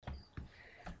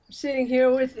Sitting here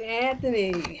with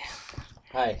Anthony.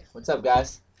 Hi, what's up,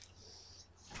 guys?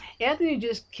 Anthony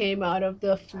just came out of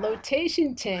the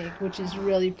flotation tank, which is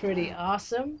really pretty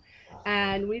awesome.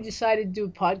 And we decided to do a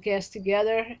podcast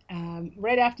together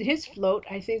right after his float.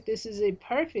 I think this is a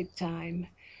perfect time.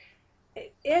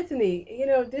 Anthony,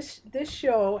 this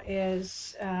show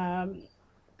is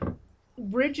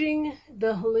bridging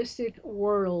the holistic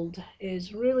world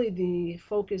is really the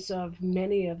focus of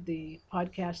many of the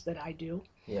podcasts that I do.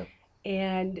 Yep.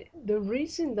 And the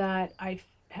reason that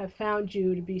have found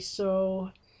you to be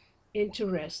so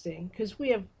interesting, because we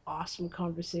have awesome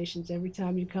conversations every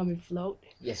time you come and float.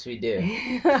 Yes, we do.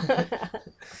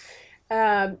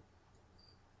 um,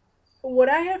 what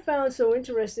I have found so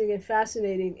interesting and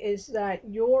fascinating is that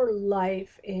your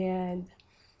life and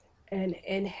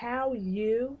how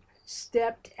you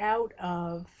stepped out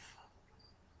of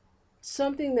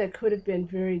something that could have been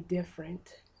very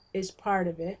different is part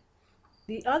of it.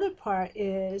 The other part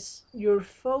is your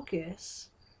focus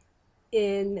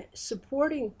in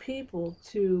supporting people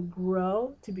to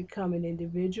grow, to become an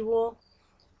individual,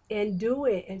 and do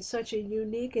it in such a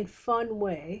unique and fun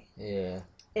way. Yeah.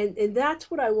 And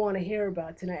that's what I want to hear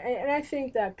about tonight. And I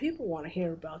think that people want to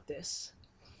hear about this.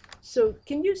 So,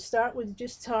 can you start with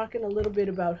just talking a little bit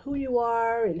about who you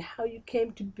are and how you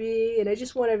came to be? And I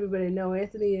just want everybody to know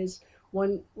Anthony is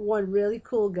one really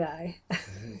cool guy.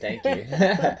 Thank you.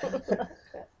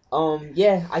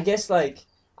 Yeah, I guess like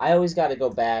I always got to go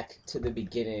back to the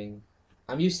beginning.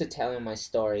 I'm used to telling my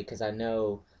story because I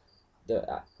know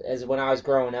as when I was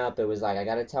growing up, it was like I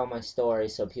got to tell my story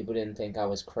so people didn't think I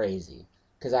was crazy.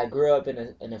 Because I grew up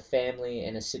in a family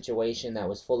in a situation that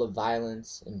was full of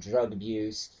violence and drug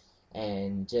abuse,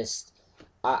 and just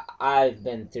I've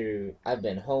been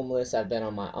homeless, I've been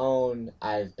on my own,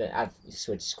 I've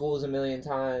switched schools a million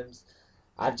times.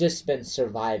 I've just been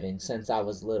surviving since I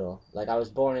was little. Like I was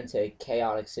born into a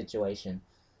chaotic situation.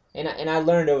 And I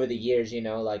learned over the years,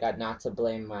 like not to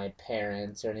blame my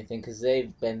parents or anything because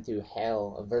they've been through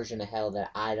hell, a version of hell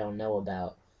that I don't know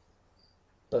about.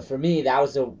 But for me, I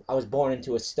was born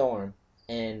into a storm,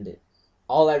 and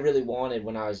all I really wanted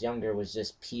when I was younger was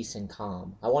just peace and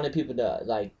calm. I wanted people to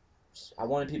like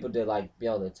be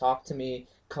able to talk to me,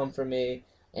 comfort me,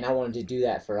 and I wanted to do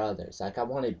that for others. Like I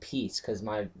wanted peace because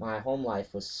my home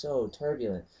life was so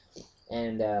turbulent.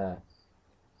 And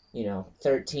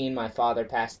 13, my father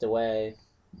passed away.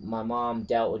 My mom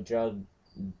dealt with drug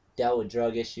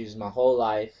issues my whole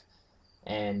life,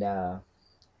 and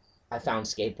I found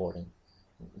skateboarding,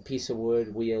 piece of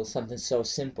wood, wheels, something so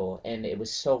simple, and it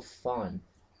was so fun,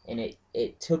 and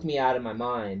it took me out of my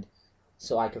mind,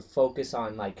 so I could focus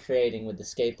on like creating with the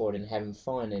skateboard and having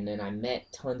fun, and then I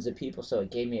met tons of people, so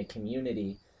it gave me a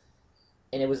community,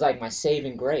 and it was like my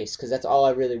saving grace because that's all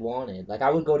I really wanted. Like I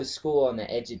would go to school on the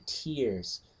edge of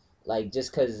tears, like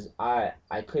just because I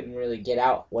couldn't really get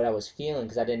out what I was feeling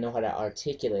because I didn't know how to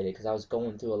articulate it because I was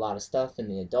going through a lot of stuff and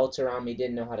the adults around me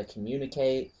didn't know how to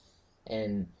communicate.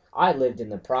 And I lived in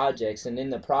the projects, and in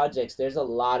the projects there's a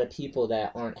lot of people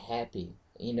that aren't happy.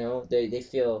 They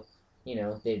feel,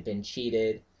 they've been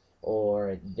cheated,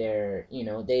 or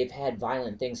they've had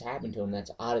violent things happen to them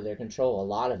that's out of their control, a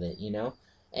lot of it.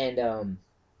 And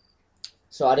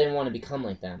so I didn't want to become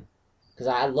like them because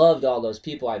I loved all those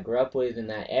people I grew up with in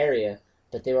that area,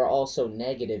 but they were all so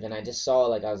negative, and I just saw,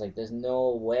 like, I was like, there's no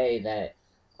way that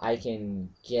I can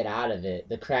get out of it.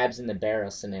 The crabs in the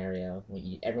barrel scenario,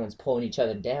 everyone's pulling each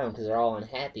other down because they're all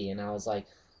unhappy, and I was like,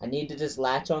 I need to just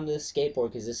latch onto the skateboard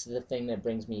because this is the thing that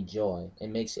brings me joy.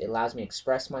 It allows me to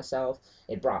express myself.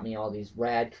 It brought me all these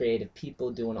rad creative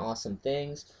people doing awesome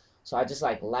things. So I just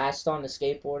like latched on to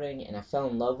skateboarding, and I fell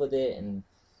in love with it, and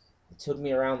it took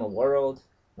me around the world.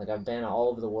 Like I've been all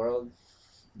over the world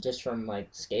just from like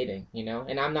skating.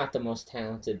 And I'm not the most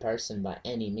talented person by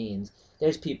any means.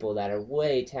 There's people that are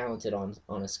way talented on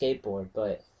a skateboard,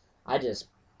 but I just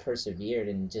persevered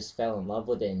and just fell in love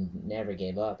with it and never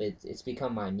gave up. It's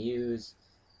become my muse.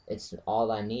 It's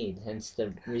all I need. Hence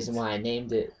the reason It's why I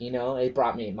named it. It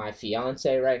brought me my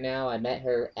fiance right now. I met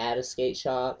her at a skate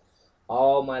shop.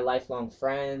 All my lifelong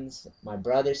friends, my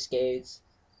brother skates,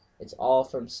 it's all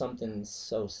from something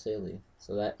so silly.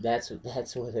 So that's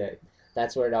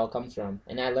where it all comes from.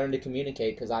 And I learned to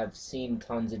communicate because I've seen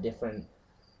tons of different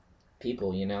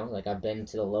people. Like I've been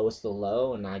to the lowest of the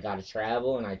low, and I got to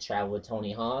travel, and I traveled with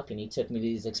Tony Hawk, and he took me to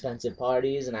these expensive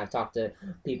parties, and I've talked to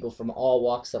people from all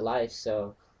walks of life.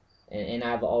 So and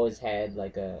I've always had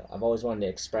I've always wanted to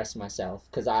express myself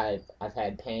because I've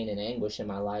had pain and anguish in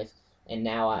my life, and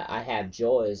now I have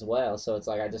joy as well. So it's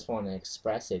like I just want to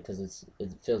express it because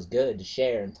it feels good to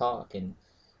share and talk, and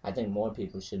I think more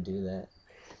people should do that.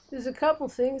 There's a couple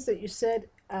things that you said,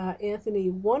 Anthony.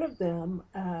 One of them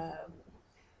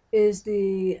is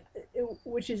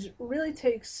which is really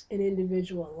takes an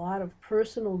individual a lot of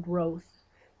personal growth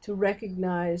to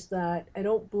recognize that I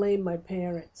don't blame my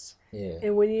parents. Yeah,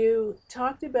 And when you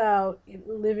talked about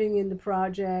living in the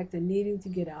project and needing to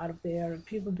get out of there and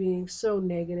people being so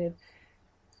negative,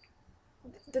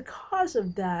 the cause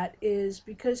of that is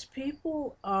because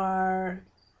people are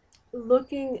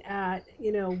looking at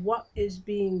what is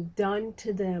being done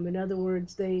to them. In other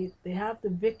words, they have the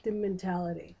victim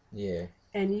mentality, yeah,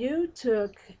 and you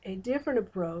took a different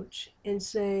approach in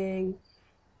saying,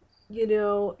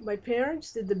 my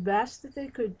parents did the best that they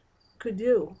could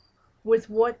do with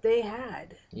what they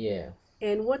had, yeah.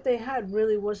 and what they had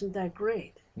really wasn't that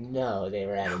great. No, they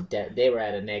were at a they were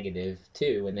at a negative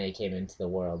too when they came into the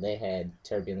world. They had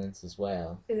turbulence as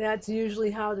well. And that's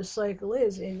usually how the cycle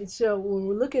is. And so when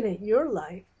we're looking at your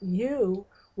life, you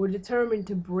were determined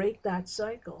to break that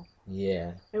cycle.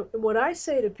 Yeah, And what I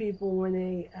say to people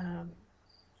when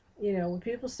when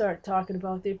people start talking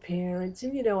about their parents,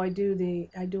 and I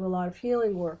do a lot of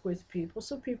healing work with people,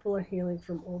 so people are healing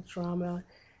from old trauma,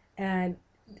 and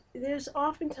there's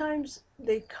oftentimes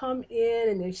they come in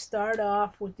and they start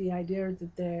off with the idea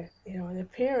that their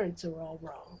parents are all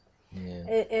wrong. yeah,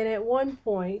 And at one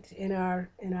point in our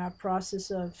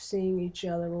process of seeing each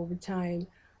other over time,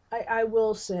 I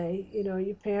will say,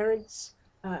 your parents,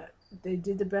 uh, they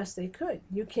did the best they could.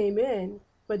 You came in,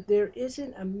 but there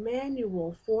isn't a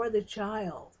manual for the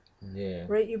child, yeah.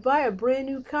 right? You buy a brand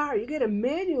new car, you get a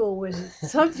manual with it.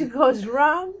 Something goes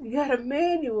wrong, you got a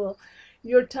manual.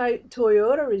 Your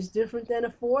Toyota is different than a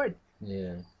Ford,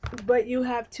 Yeah, but you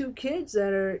have two kids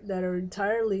that are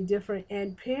entirely different,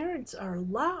 and parents are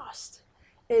lost,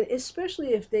 and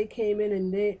especially if they came in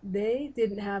and they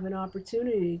didn't have an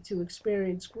opportunity to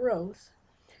experience growth,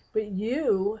 but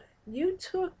you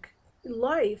took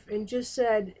life and just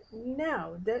said,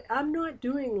 no, that I'm not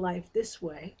doing life this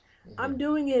way, yeah, I'm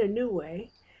doing it a new way.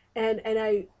 And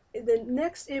I the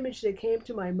next image that came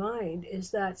to my mind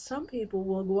is that some people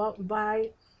will go out and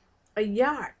buy a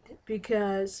yacht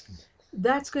because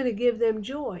that's going to give them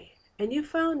joy. And you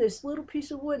found this little piece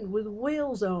of wood with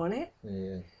wheels on it.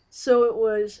 yeah, So it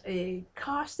was a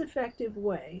cost effective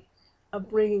way of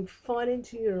bringing fun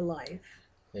into your life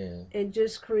yeah. and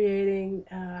just creating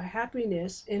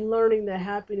happiness and learning that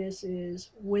happiness is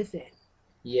within.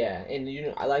 Yeah, and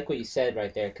I like what you said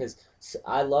right there because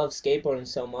I love skateboarding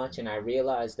so much, and I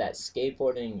realized that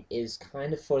skateboarding is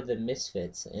kind of for the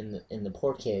misfits and the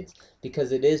poor kids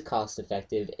because it is cost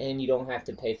effective, and you don't have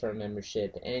to pay for a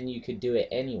membership, and you could do it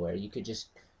anywhere. You could just,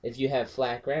 if you have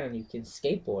flat ground, you can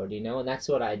skateboard, and that's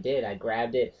what I did. I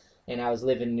grabbed it, and I was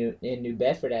living in New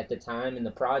Bedford at the time in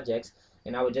the projects,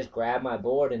 and I would just grab my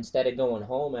board instead of going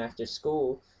home after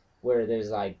school, where there's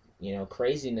like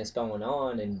craziness going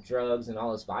on and drugs and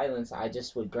all this violence. I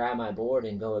just would grab my board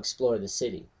and go explore the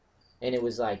city, and it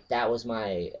was like that was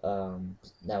my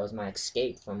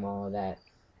escape from all of that.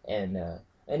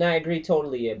 And I agree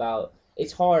totally about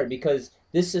it's hard because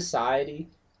this society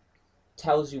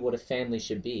tells you what a family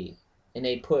should be, and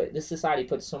this society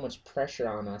puts so much pressure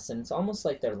on us, and it's almost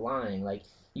like they're lying. Like,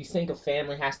 you think a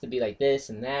family has to be like this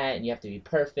and that, and you have to be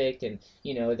perfect, and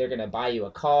they're gonna buy you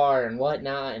a car and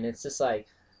whatnot, and it's just like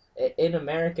in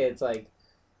America, it's like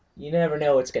you never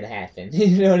know what's gonna happen.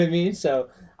 You know what I mean? So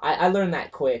I learned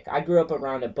that quick. I grew up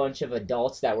around a bunch of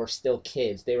adults that were still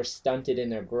kids. They were stunted in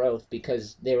their growth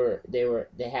because they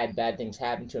had bad things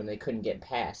happen to them. They couldn't get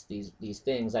past these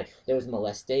things. Like, there was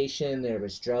molestation, there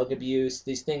was drug abuse,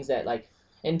 these things that, like,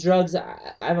 and drugs.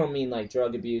 I don't mean like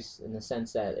drug abuse in the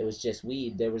sense that it was just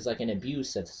weed. There was like an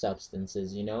abuse of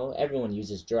substances. Everyone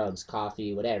uses drugs,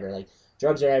 coffee, whatever. Like,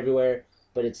 drugs are everywhere,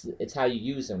 but it's how you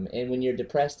use them. And when you're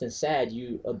depressed and sad,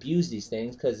 you abuse these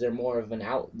things because they're more of an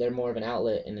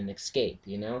outlet and an escape,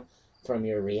 from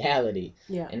your reality.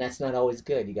 Yeah. And that's not always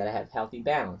good. You got to have healthy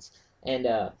balance. And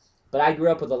but I grew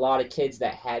up with a lot of kids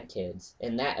that had kids,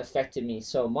 and that affected me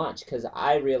so much because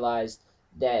I realized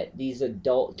that these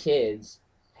adult kids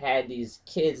had these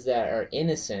kids that are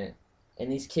innocent, and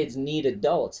these kids need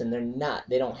adults, and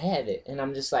they don't have it. And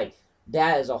I'm just like,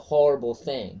 that is a horrible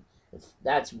thing.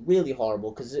 That's really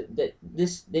horrible because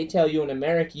they tell you in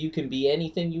America you can be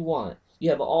anything you want. You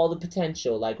have all the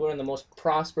potential. Like, we're in the most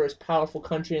prosperous, powerful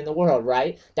country in the world,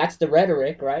 right? That's the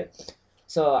rhetoric, right?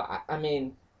 So I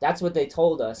mean, that's what they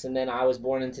told us. And then I was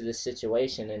born into this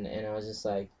situation, and I was just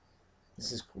like,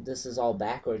 this is all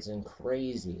backwards and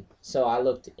crazy. So I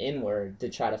looked inward to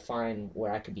try to find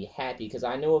where I could be happy because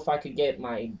I knew if I could get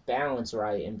my balance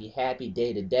right and be happy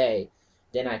day to day,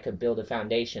 then I could build a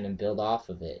foundation and build off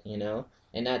of it.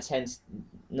 And that's hence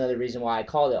another reason why I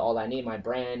called it All I Need. My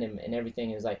brand and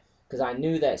everything is like, because I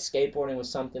knew that skateboarding was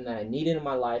something that I needed in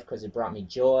my life because it brought me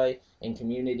joy and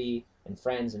community and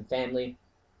friends and family.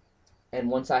 And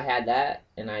once I had that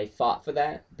and I fought for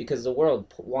that, because the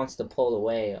world wants to pull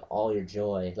away all your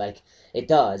joy. Like, it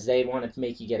does. They want to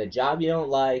make you get a job you don't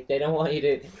like. They don't want you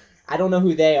to, I don't know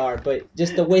who they are, but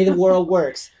just the way the world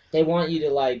works, they want you to,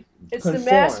 like, It's the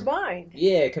mass conform. mind.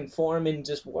 Yeah, conform and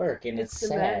just work. And it's It's the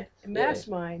sad. Yeah. mass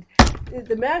mind.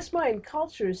 The mass mind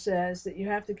culture says that you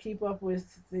have to keep up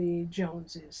with the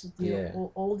Joneses, the Yeah.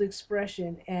 old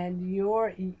expression, and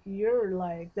you're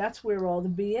like that's where all the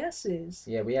BS is.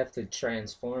 Yeah, we have to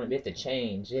transform. We have to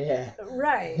change. Yeah.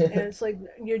 Right, and it's like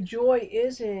your joy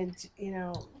isn't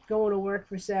going to work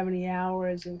for 70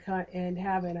 hours and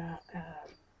having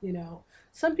you know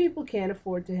some people can't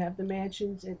afford to have the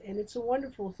mansions, and it's a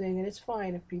wonderful thing, and it's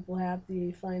fine if people have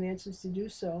the finances to do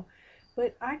so.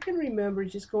 But I can remember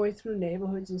just going through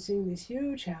neighborhoods and seeing these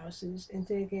huge houses and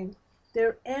thinking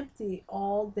they're empty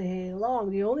all day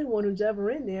long. The only one who's ever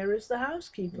in there is the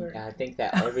housekeeper. I think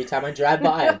that every time I drive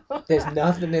by them, there's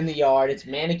nothing in the yard. It's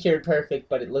manicured perfect,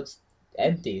 but it looks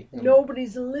empty.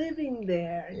 Nobody's living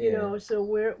there, Yeah. so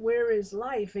where is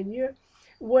life? And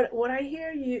what I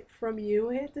hear from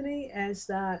you, Anthony, is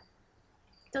that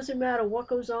it doesn't matter what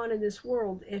goes on in this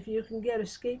world, if you can get a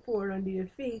skateboard under your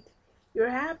feet, you're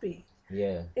happy.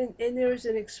 Yeah. And there's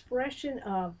an expression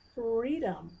of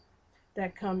freedom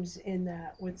that comes in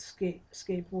that with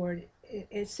skateboard.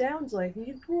 It sounds like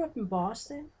you grew up in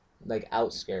Boston. Like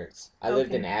outskirts. I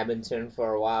lived in Okay. Abington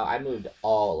for a while. I moved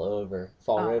all over.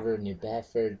 Fall Oh, River, New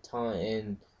Bedford,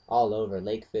 Taunton, all over.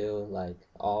 Lakeville, like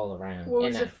all around. what And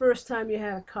was the that first time you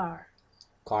had a car?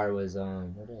 car was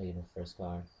where did I get my first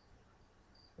car?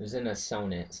 It was in a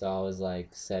Sonnet, so I was like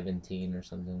 17 or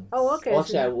something. Oh, okay. Well,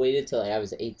 So actually, I waited till I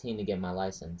was 18 to get my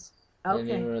license. I didn't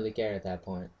even okay. really care at that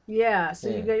point. Yeah, so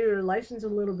you Yeah, got your license a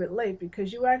little bit late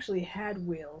because you actually had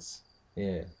wheels,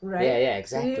 yeah, yeah, right? yeah,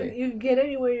 So you exactly. you could get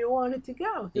anywhere you wanted to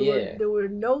go. Yeah, There were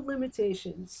no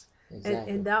limitations, and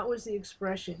exactly. that was the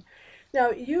expression.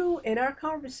 Now you in our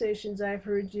conversations, I've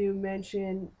heard you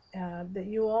mention that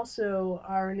you also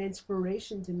are an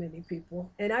inspiration to many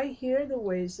people, and I hear the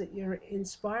ways that you're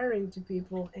inspiring to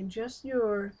people and just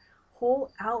your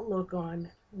whole outlook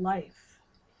on life.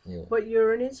 Yeah. But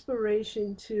you're an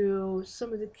inspiration to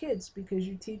some of the kids because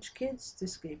you teach kids to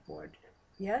skateboard.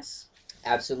 Yes?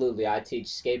 Absolutely. I teach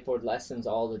skateboard lessons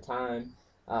all the time,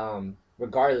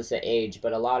 regardless of age,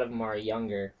 but a lot of them are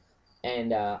younger.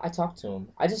 And I talk to them.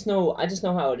 I just know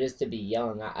how it is to be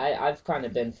young. I've kind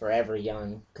of been forever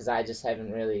young because I just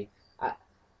haven't really.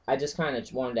 I just kind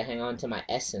of wanted to hang on to my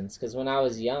essence because when I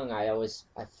was young, I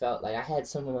felt like I had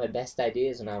some of my best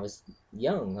ideas when I was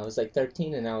young. I was like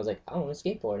 13 and I was like, I want to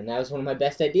skateboard, and that was one of my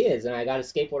best ideas, and I got a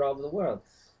skateboard all over the world.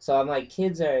 So I'm like,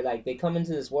 kids are like they come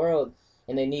into this world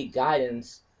and they need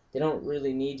guidance. They don't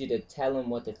really need you to tell them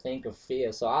what to think or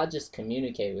feel. So I'll just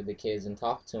communicate with the kids and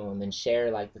talk to them and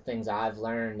share like the things I've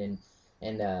learned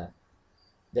and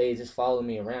they just follow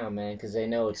me around, man, because they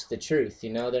know it's the truth. They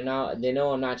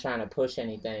know I'm not trying to push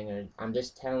anything, or I'm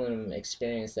just telling them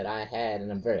experience that I had, and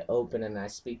I'm very open and I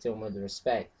speak to them with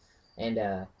respect, and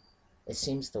it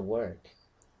seems to work.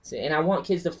 See, and I want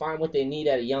kids to find what they need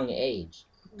at a young age.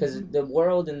 Because Mm-hmm. the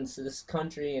world and this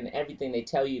country and everything, they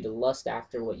tell you to lust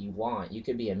after what you want. You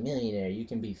could be a millionaire, you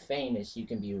can be famous, you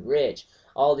can be rich,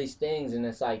 all these things. And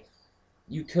it's like,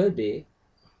 you could be,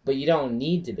 but you don't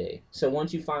need to be. So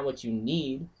once you find what you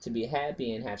need to be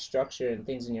happy and have structure and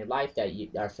things in your life that you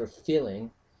are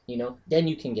fulfilling, then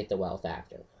you can get the wealth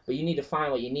after. But you need to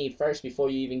find what you need first before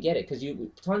you even get it, because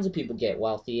tons of people get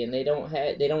wealthy and they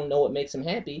don't know what makes them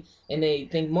happy, and they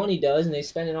think money does, and they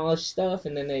spend it on all this stuff,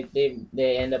 and then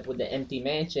they end up with the empty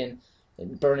mansion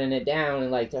and burning it down,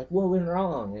 and like they're like, what went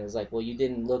wrong? And it was like, well, you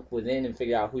didn't look within and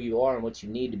figure out who you are and what you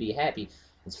need to be happy.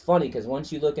 It's funny because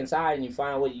once you look inside and you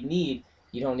find out what you need,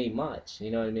 you don't need much. You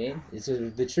know what I mean? It's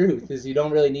the truth is you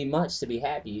don't really need much to be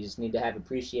happy. You just need to have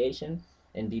appreciation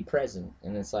and be present.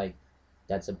 And it's like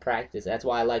that's a practice. That's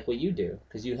why I like what you do,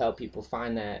 because you help people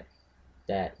find that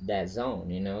zone.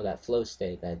 That flow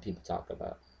state that people talk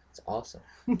about. It's awesome.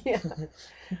 Yeah,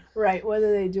 right.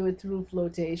 Whether they do it through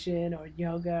flotation or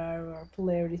yoga or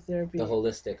polarity The therapy,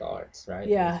 holistic arts, right?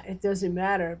 yeah, it doesn't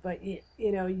matter. But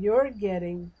you're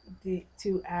getting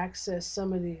to access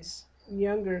some of these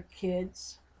younger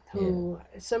kids Yeah, who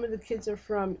some of the kids are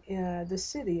from the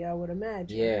city, I would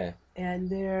imagine, yeah, and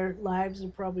their lives are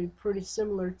probably pretty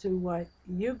similar to what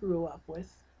you grew up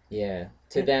with. yeah.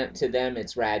 To And, them,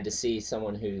 it's rad to see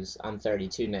someone I'm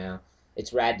 32 now.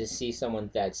 It's rad to see someone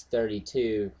that's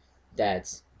 32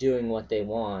 that's doing what they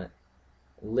want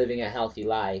living a healthy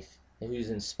life,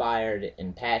 who's inspired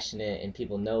and passionate, and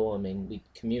people know him, and we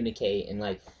communicate, and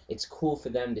like it's cool for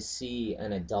them to see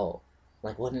an adult,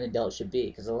 like what an adult should be,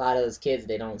 because a lot of those kids,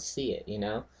 they don't see it, you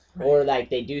know. Right. Or like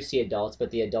they do see adults,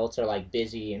 but the adults are like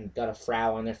busy and got a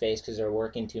frown on their face because they're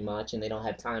working too much and they don't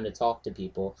have time to talk to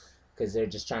people because they're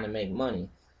just trying to make money.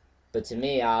 But to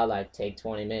me, I'll like take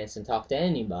 20 minutes and talk to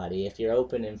anybody. If you're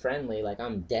open and friendly, like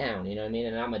I'm down, you know what I mean?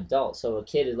 And I'm adult. So a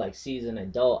kid is like sees an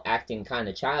adult acting kind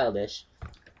of childish,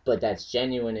 but that's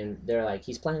genuine, and they're like,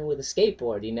 he's playing with a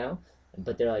skateboard, you know?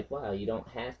 But they're like, wow, you don't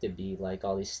have to be like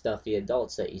all these stuffy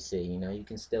adults that you see, you know? You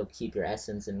can still keep your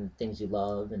essence and things you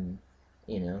love, and,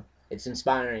 you know, it's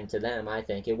inspiring to them, I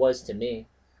think. It was to me.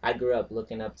 I grew up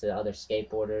looking up to other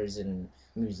skateboarders and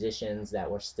musicians that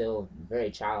were still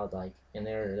very childlike, and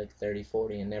they were like 30,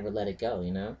 40, and never let it go,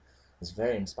 you know? It's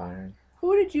very inspiring.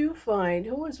 Who did you find?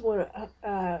 Who was one?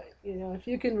 If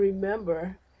you can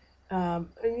remember, and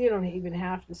you don't even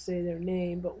have to say their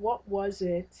name, but what was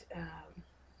it?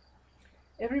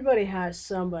 Everybody has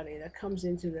somebody that comes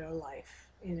into their life,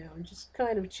 and just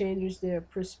kind of changes their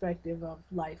perspective of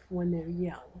life when they're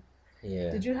young.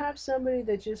 Yeah. Did you have somebody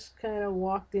that just kind of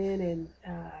walked in and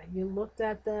you looked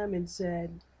at them and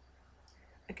said,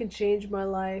 I can change my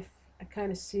life? I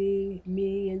kind of see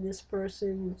me in this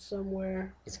person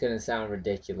somewhere. It's gonna sound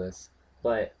ridiculous,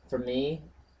 but for me,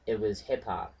 it was hip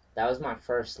hop. That was my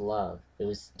first love. It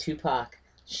was Tupac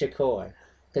Shakur,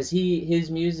 because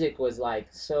his music was like,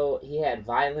 so he had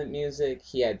violent music,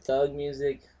 he had thug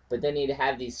music, but then he'd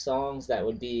have these songs that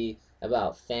would be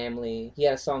about family. He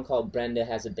had a song called Brenda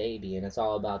Has a Baby, and it's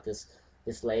all about this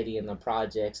lady in the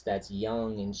projects that's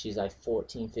young, and she's like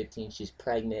 14, 15, she's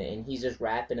pregnant, and he's just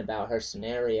rapping about her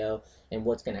scenario and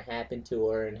what's going to happen to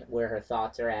her and where her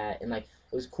thoughts are at. And like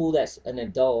it was cool that an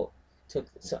adult took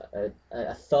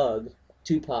a thug,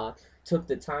 Tupac, took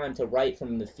the time to write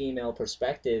from the female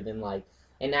perspective, and like,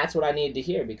 and that's what I needed to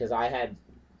hear, because I had,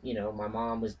 you know, my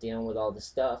mom was dealing with all this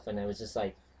stuff, and it was just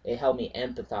like it helped me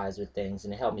empathize with things,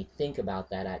 and it helped me think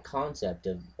about that concept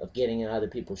of getting in other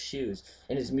people's shoes.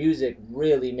 And his music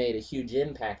really made a huge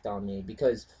impact on me,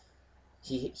 because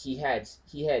he had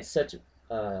such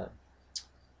uh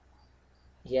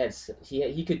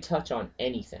he could touch on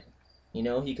anything. You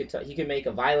know, he could make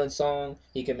a violent song,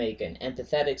 he could make an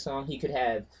empathetic song, he could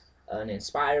have an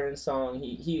inspiring song.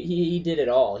 He did it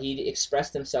all. He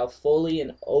expressed himself fully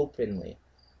and openly,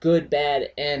 good, bad,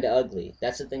 and ugly.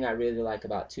 That's the thing I really like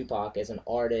about Tupac as an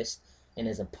artist and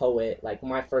as a poet. Like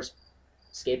my first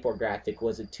skateboard graphic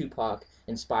was a Tupac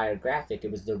inspired graphic.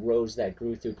 It was the rose that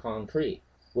grew through concrete,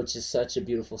 which is such a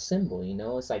beautiful symbol, you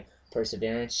know? It's like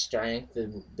perseverance, strength,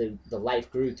 the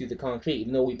life grew through the concrete.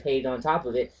 Even though we paid on top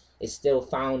of it, it still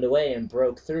found a way and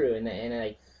broke through. And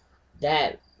I,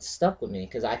 that stuck with me,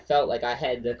 because I felt like I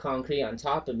had the concrete on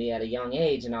top of me at a young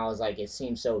age, and I was like, it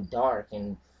seems so dark,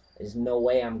 and there's no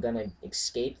way I'm gonna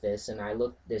escape this. And I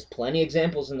look, there's plenty of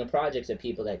examples in the projects of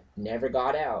people that never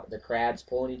got out, the crabs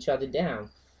pulling each other down.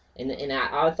 And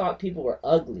I thought people were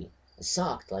ugly. It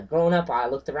sucked. Like growing up, I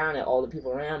looked around at all the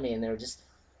people around me, and they were just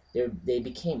they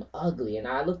became ugly. And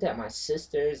I looked at my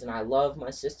sisters, and I love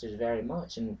my sisters very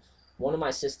much. And one of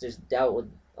my sisters dealt with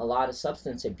a lot of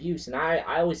substance abuse, and I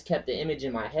always kept the image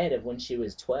in my head of when she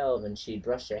was 12 and she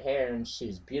brushed her hair and she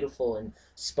was beautiful and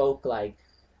spoke like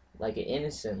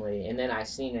innocently. And then I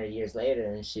seen her years later,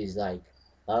 and she's like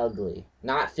ugly,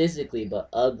 not physically but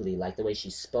ugly, like the way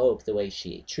she spoke, the way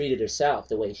she treated herself,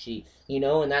 the way she, you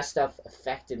know. And that stuff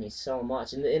affected me so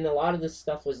much. And a lot of this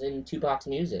stuff was in Tupac's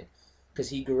music, because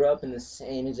he grew up in the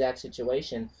same exact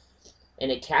situation, and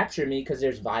it captured me, because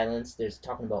there's violence, there's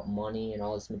talking about money and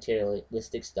all this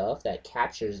materialistic stuff that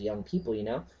captures young people, you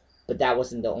know. But that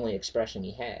wasn't the only expression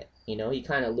he had, you know. He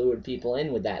kind of lured people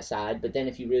in with that side, but then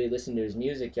if you really listen to his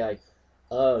music, you're like,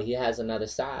 oh, he has another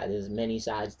side. There's many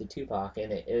sides to Tupac,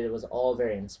 and it was all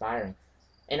very inspiring.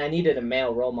 And I needed a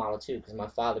male role model too, because my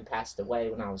father passed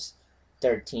away when I was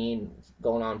 13,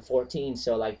 going on 14.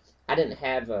 So like I didn't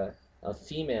have a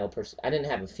female person. I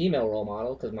didn't have a female role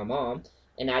model because my mom,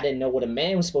 and I didn't know what a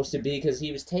man was supposed to be because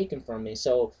he was taken from me.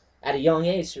 So at a young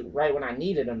age, right when I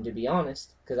needed him, to be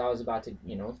honest, because I was about to,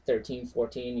 you know, 13,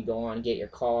 14, you go on, get your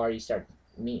car, you start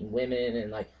meeting women,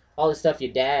 and like all the stuff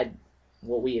your dad,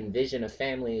 what we envision a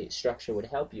family structure would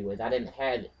help you with. I didn't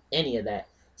have any of that.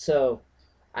 So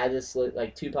I just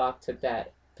like Tupac took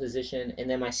that position, and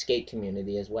then my skate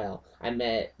community as well. I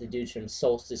met the dudes from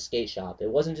Solstice Skate Shop. It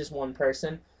wasn't just one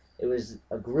person; it was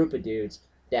a group of dudes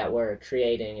that were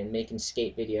creating and making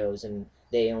skate videos, and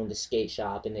they owned a skate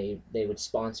shop, and they would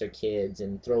sponsor kids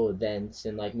and throw events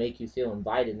and like make you feel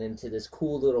invited into this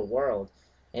cool little world.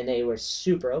 and they were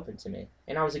super open to me.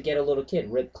 And I was a ghetto little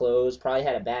kid, ripped clothes, probably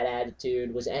had a bad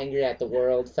attitude, was angry at the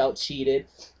world, felt cheated.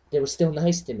 They were still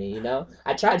nice to me, you know?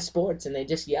 I tried sports and they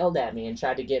just yelled at me and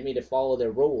tried to get me to follow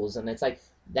their rules. And it's like,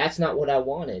 that's not what I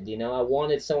wanted, you know? I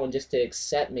wanted someone just to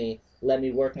accept me, let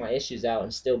me work my issues out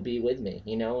and still be with me,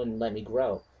 you know, and let me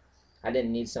grow. I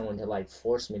didn't need someone to like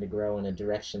force me to grow in a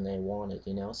direction they wanted,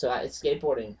 you know. So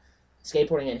skateboarding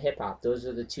and hip hop, those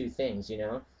are the two things, you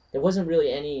know. There wasn't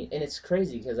really any, and it's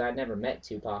crazy because I never met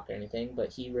Tupac or anything,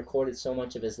 but he recorded so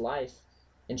much of his life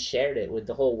and shared it with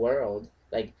the whole world.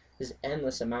 Like there's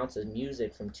endless amounts of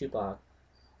music from Tupac.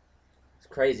 It's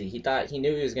crazy. He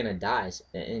knew he was gonna die,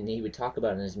 and he would talk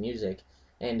about it in his music,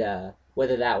 and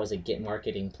whether that was a get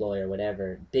marketing ploy or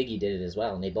whatever, Biggie did it as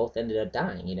well, and they both ended up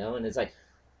dying, you know. And it's like,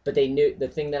 but they knew the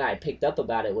thing that I picked up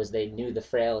about it was they knew the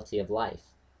frailty of life,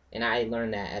 and I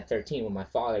learned that at 13 when my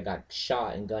father got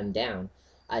shot and gunned down.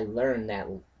 I learned that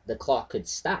the clock could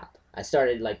stop. I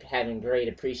started like having great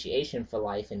appreciation for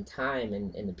life and time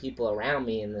and the people around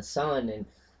me and the sun and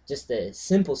just the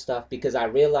simple stuff because I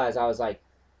realized I was like,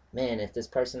 man, if this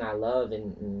person I love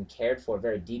and cared for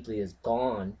very deeply is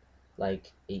gone,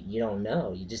 like you don't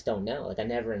know, you just don't know. Like I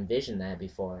never envisioned that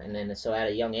before, and then so at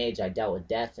a young age I dealt with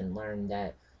death and learned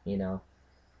that you know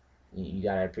you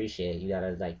gotta appreciate it. You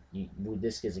gotta like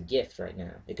this is a gift right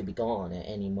now. It could be gone at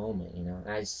any moment, you know.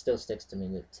 And it still sticks to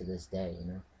me to this day, you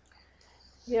know.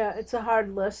 Yeah, it's a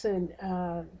hard lesson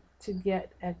to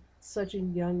get at such a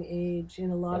young age,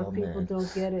 and a lot Oh of people man,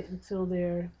 don't get it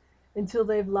until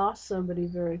they've lost somebody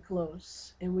very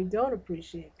close, and we don't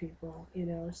appreciate people. You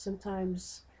know,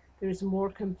 sometimes there's more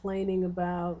complaining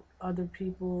about other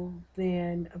people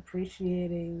than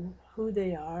appreciating who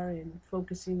they are and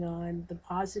focusing on the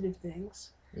positive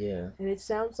things. yeah, And it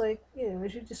sounds like,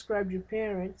 as you described your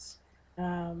parents,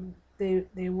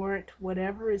 they weren't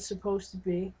whatever is supposed to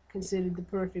be considered the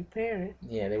perfect parent.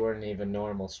 yeah. They weren't even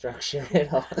normal structure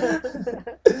at all.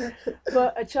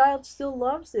 But a child still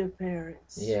loves their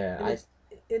parents, Yeah,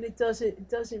 and it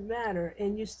doesn't matter,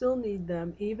 and you still need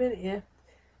them, even if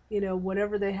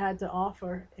whatever they had to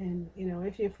offer, and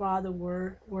if your father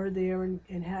were there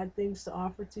and had things to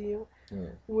offer to you. yeah,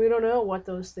 We don't know what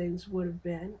those things would have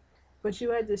been, but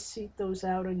you had to seek those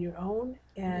out on your own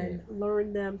yeah, and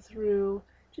learn them through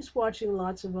just watching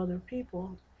lots of other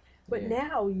people. But yeah.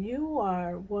 now you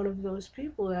are one of those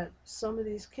people that some of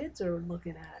these kids are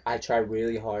looking at. I try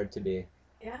really hard to be.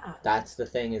 Yeah. That's the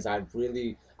thing is I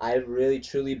really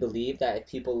truly believe that if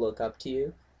people look up to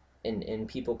you and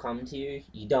people come to you,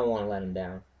 you don't want to let them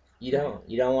down. You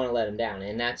Right. don't want to let them down,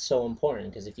 and that's so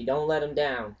important because if you don't let them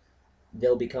down,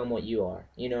 they'll become what you are.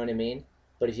 You know what I mean?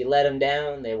 But if you let them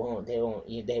down, they won't.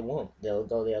 They'll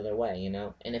go the other way, you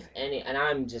know. And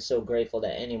I'm just so grateful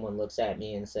that anyone looks at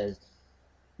me and says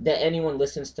that anyone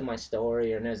listens to my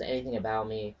story or knows anything about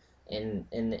me and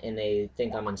they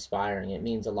think I'm inspiring. It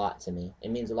means a lot to me. It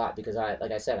means a lot because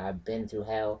like I said, I've been through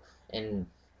hell and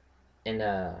and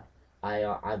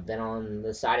I've been on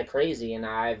the side of crazy and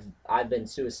I've been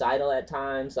suicidal at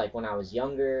times like when I was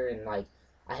younger and like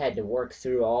I had to work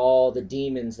through all the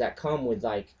demons that come with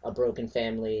like a broken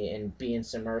family and being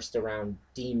submersed around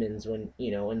demons when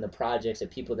in the projects of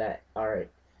people that are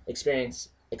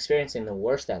experiencing the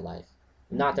worst at life.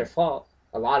 Not Mm-hmm. their fault.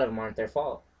 A lot of them aren't their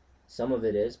fault. Some of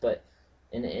it is, but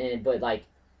like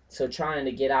so trying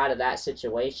to get out of that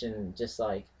situation just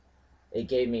like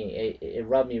it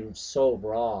rubbed me so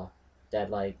raw that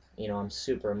like I'm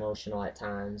super emotional at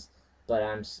times, but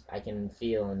I can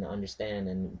feel and understand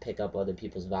and pick up other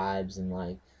people's vibes and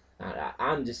like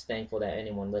I'm just thankful that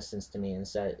anyone listens to me and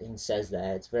says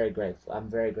that. It's very grateful. I'm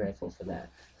very grateful for that.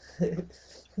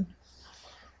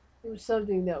 It was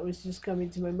something that was just coming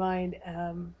to my mind.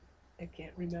 I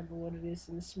can't remember what it is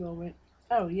in this moment.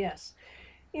 Oh, yes.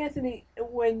 Anthony,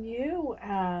 when you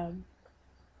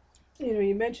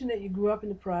mentioned that you grew up in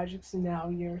the projects and now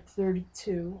you're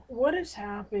 32. What has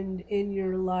happened in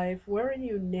your life? Where are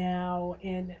you now?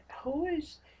 And who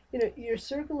is, your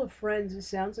circle of friends? It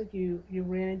sounds like you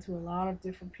ran into a lot of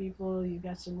different people. You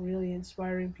got some really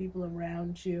inspiring people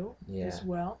around you Yeah, as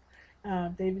well.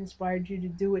 They've inspired you to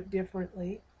do it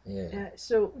differently. yeah.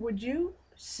 So, would you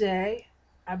say,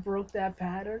 I broke that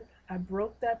pattern? I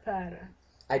broke that pattern.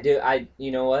 I do.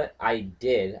 You know what? I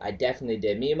did. I definitely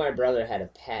did. Me and my brother had a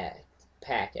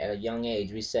pact at a young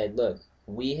age. We said, look,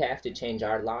 we have to change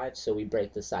our lives so we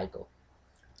break the cycle.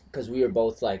 Because we were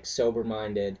both like sober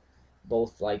minded,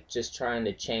 both like just trying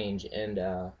to change. And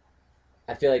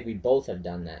I feel like we both have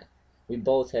done that. We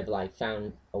both have like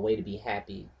found a way to be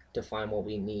happy, to find what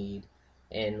we need,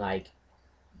 and like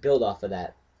build off of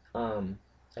that.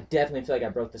 I definitely feel like I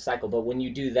broke the cycle. But when you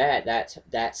do that,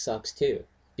 that sucks too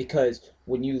because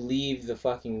when you leave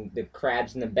the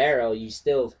crabs in the barrel, you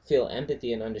still feel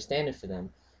empathy and understanding for them.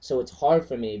 So it's hard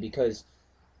for me because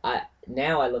I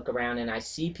look around and I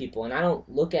see people and I don't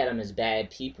look at them as bad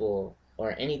people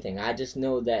or anything. I just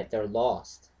know that they're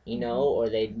lost, Mm-hmm. or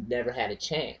they never had a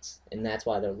chance, and that's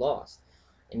why they're lost,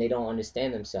 and they don't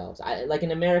understand themselves. I like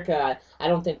in America, I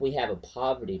don't think we have a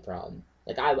poverty problem.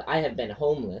 Like I have been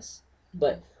homeless,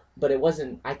 but it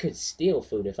wasn't. I could steal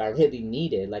food if I really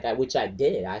needed, which I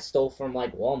did. I stole from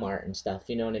like Walmart and stuff.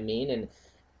 You know what I mean? And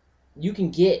you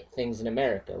can get things in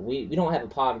America. We don't have a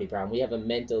poverty problem. We have a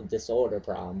mental disorder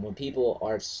problem when people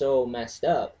are so messed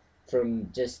up from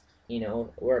just,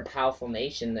 we're a powerful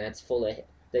nation that's full of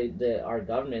our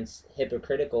government's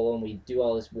hypocritical, and we do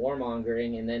all this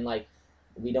warmongering, and then like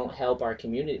we don't help our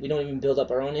community. We don't even build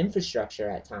up our own infrastructure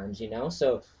at times.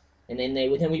 So and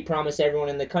then we promise everyone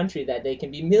in the country that they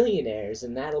can be millionaires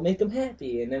and that'll make them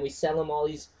happy, and then we sell them all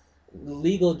these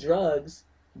legal drugs,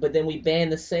 but then we ban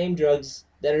the same drugs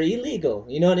that are illegal.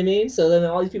 You know what I mean? So then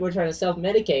all these people are trying to self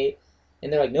medicate,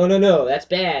 and they're like, no, no, no, that's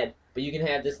bad. But you can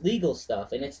have this legal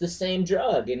stuff, and it's the same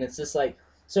drug, and it's just like,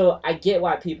 so I get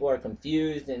why people are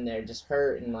confused and they're just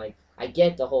hurt, and like I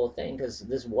get the whole thing because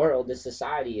this world, this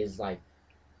society is like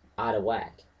out of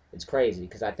whack. It's crazy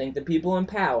because I think the people in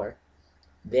power,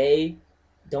 they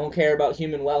don't care about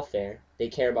human welfare. They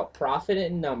care about profit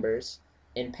and numbers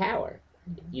and power.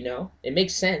 It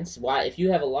makes sense why, if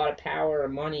you have a lot of power or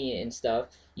money and stuff,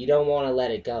 you don't want to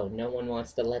let it go. No one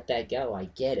wants to let that go. I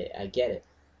get it. I get it.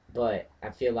 But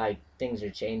I feel like things are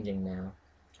changing now.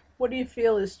 What do you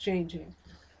feel is changing?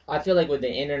 I feel like with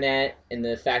the internet and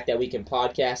the fact that we can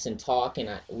podcast and talk, and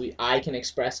I can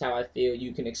express how I feel,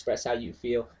 you can express how you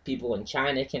feel, people in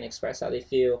China can express how they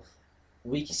feel.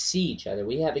 We see each other.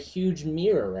 We have a huge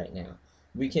mirror right now.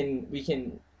 We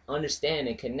can understand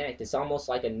and connect. It's almost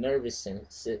like a nervous system.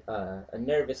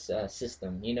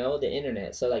 The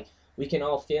internet. So like we can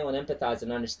all feel and empathize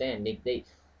and understand. They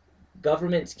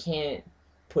governments can't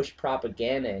push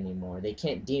propaganda anymore. They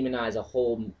can't demonize a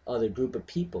whole other group of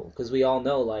people because we all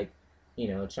know like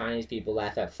Chinese people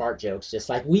laugh at fart jokes just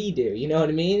like we do. You know what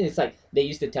I mean? It's like they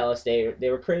used to tell us they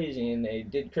were crazy and they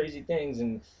did crazy things,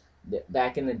 and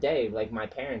back in the day, like my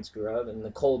parents grew up in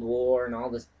the Cold War and all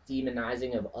this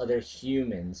demonizing of other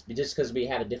humans just because we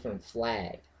have a different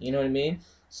flag. You know what I mean?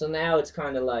 So now it's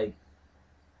kind of like,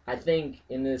 I think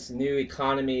in this new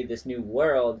economy, this new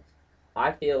world,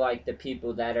 I feel like the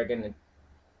people that are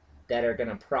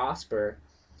gonna prosper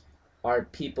are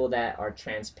people that are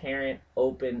transparent,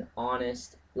 open,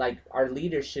 honest. Like our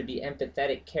leaders should be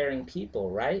empathetic, caring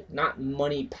people, right? Not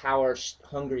money, power,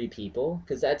 hungry people,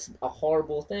 because that's a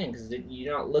horrible thing. Because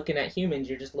you're not looking at humans;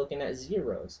 you're just looking at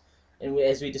zeros. And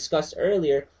as we discussed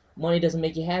earlier, money doesn't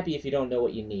make you happy if you don't know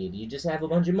what you need. You just have a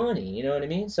bunch of money. You know what I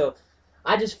mean? So,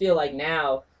 I just feel like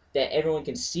now that everyone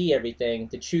can see everything,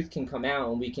 the truth can come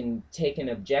out, and we can take an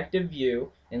objective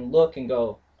view and look and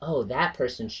go, "Oh, that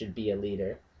person should be a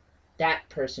leader, that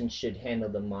person should handle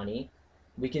the money."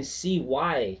 We can see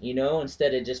why,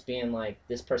 instead of just being like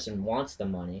this person wants the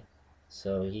money,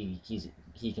 so he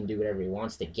can do whatever he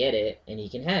wants to get it and he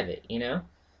can have it.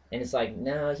 And it's like,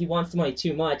 no, he wants the money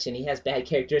too much and he has bad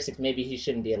characteristics. Maybe he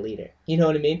shouldn't be a leader. You know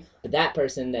what I mean? But that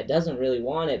person that doesn't really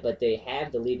want it, but they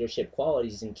have the leadership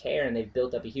qualities and care, and they've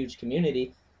built up a huge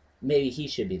community, maybe he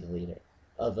should be the leader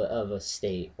of a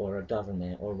state or a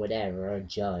government or whatever, or a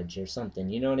judge or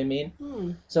something. You know what I mean?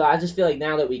 Hmm. So I just feel like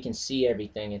now that we can see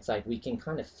everything, it's like we can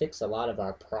kind of fix a lot of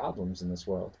our problems in this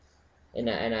world. And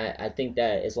I think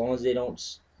that as long as they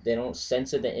don't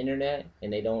censor the internet,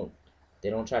 and they don't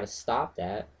try to stop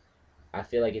that, I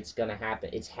feel like it's gonna happen.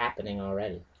 It's happening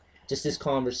already. Just this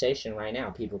conversation right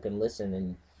now, people can listen,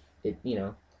 and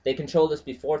they controlled us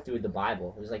before through the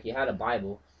Bible. It was like you had a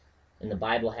Bible, and the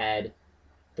Bible had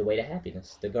the way to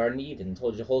happiness, the Garden of Eden,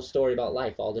 told you the whole story about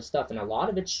life, all this stuff, and a lot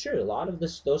of it's true. A lot of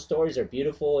those stories are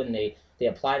beautiful, and they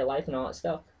apply to life and all that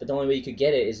stuff. But the only way you could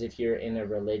get it is if you're in a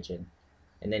religion,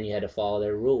 and then you had to follow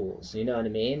their rules. You know what I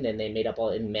mean? And they made up all,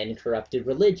 and men corrupted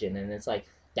religion, and it's like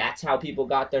that's how people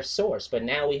got their source. But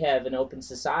now we have an open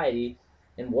society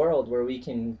and world where we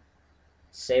can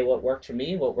say what worked for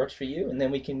me, what works for you, and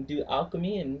then we can do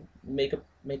alchemy and make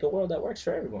a world that works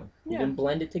for everyone. We Yeah. can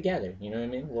blend it together. You know what I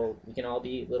mean? Well, we can all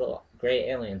be little gray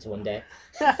aliens one day.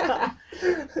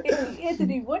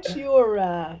 Anthony, what's your?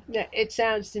 Yeah, it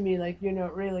sounds to me like you're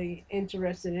not really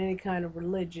interested in any kind of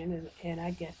religion, and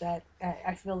I get that.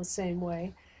 I feel the same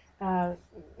way. Uh,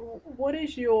 what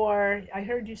is your? I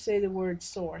heard you say the word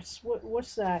source.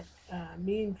 What's that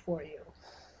mean for you?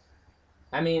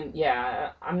 I mean,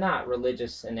 yeah, I'm not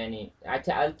religious in any. I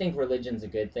think religion's a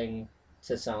good thing.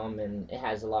 to some, and it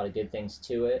has a lot of good things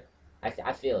to it.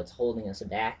 I feel it's holding us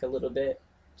back a little bit.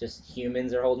 Just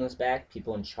humans are holding us back.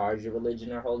 People in charge of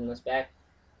religion are holding us back.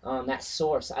 That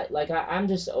source, I'm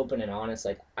just open and honest.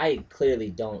 Like, I clearly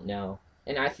don't know,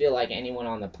 and I feel like anyone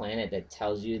on the planet that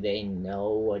tells you they know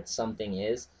what something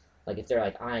is, like if they're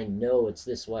like, I know it's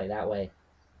this way, that way,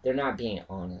 they're not being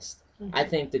honest. I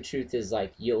think the truth is,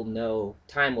 like, you'll know.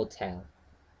 Time will tell.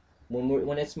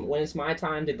 When it's my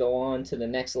time to go on to the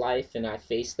next life, and I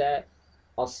face that,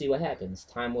 I'll see what happens.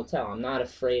 Time will tell. I'm not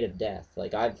afraid of death.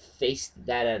 Like, I've faced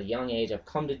that at a young age. I've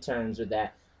come to terms with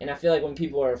that, and I feel like when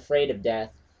people are afraid of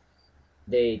death,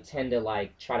 they tend to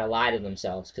like try to lie to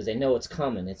themselves because they know it's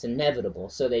coming, it's inevitable.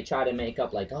 So they try to make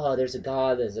up like, oh, there's a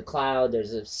God, there's a cloud,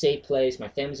 there's a safe place, my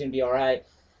family's gonna be all right.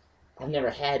 I've never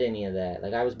had any of that.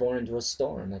 Like, I was born into a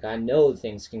storm. Like, I know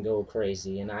things can go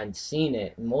crazy, and I've seen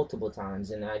it multiple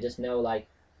times, and I just know, like,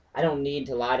 I don't need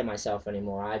to lie to myself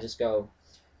anymore. I just go,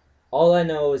 all I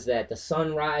know is that the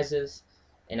sun rises,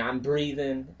 and I'm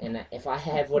breathing, and if I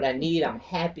have what I need, I'm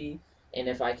happy. And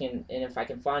if I can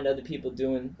find other people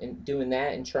doing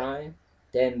that and trying,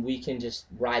 then we can just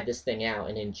ride this thing out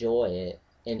and enjoy it,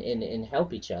 and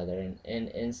help each other. And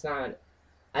it's not,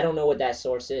 I don't know what that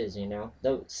source is, you know.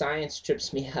 The science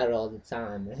trips me out all the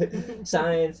time.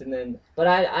 Science, and then, but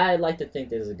I like to think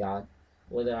there's a God.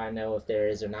 Whether I know if there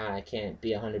is or not, I can't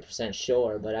be 100%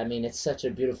 sure. But I mean, it's such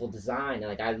a beautiful design.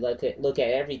 Like, I look at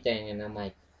everything, and I'm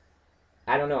like,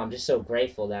 I don't know. I'm just so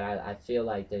grateful that I feel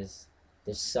like there's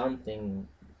something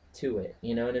to it.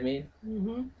 You know what I mean?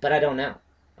 Mm-hmm. But I don't know.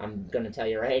 I'm gonna tell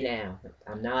you right now,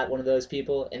 I'm not one of those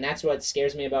people, and that's what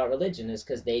scares me about religion, is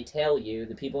because they tell you,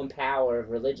 the people in power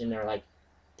of religion are like,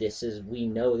 we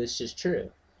know this is true,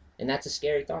 and that's a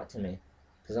scary thought to me,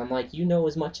 because I'm like, you know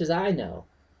as much as I know.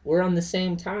 We're on the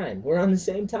same time. We're on the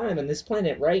same time on this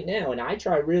planet right now, and I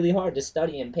try really hard to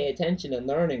study and pay attention and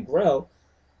learn and grow,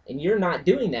 and you're not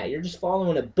doing that. You're just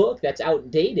following a book that's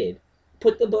outdated.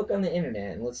 Put the book on the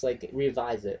internet and let's like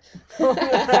revise it.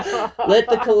 Let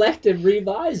the collective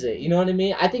revise it. You know what I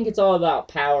mean? I think it's all about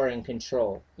power and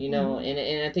control. You know,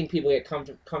 and I think people get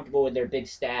comfortable with their big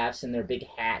staffs and their big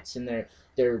hats and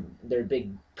their big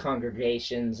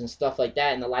congregations and stuff like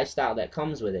that, and the lifestyle that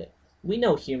comes with it. We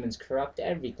know humans corrupt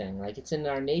everything. Like, it's in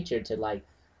our nature to like,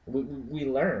 we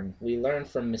learn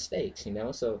from mistakes. You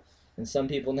know, so, and some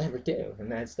people never do,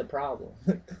 and that's the problem.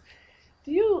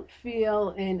 Do you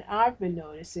feel, and I've been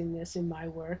noticing this in my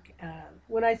work,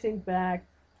 when I think back,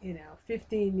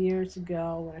 15 years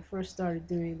ago when I first started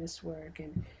doing this work,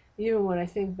 and even when I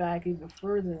think back even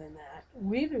further than that,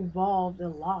 we've evolved a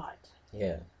lot.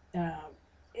 Yeah.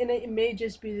 And it may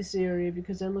just be this area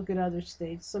because I look at other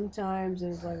states sometimes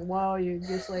and it's like, wow, you're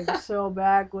just like so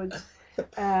backwards.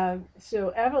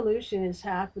 So evolution is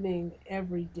happening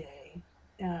every day.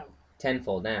 Um,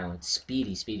 Tenfold now. It's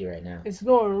speedy right now. It's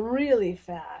going really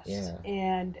fast. Yeah.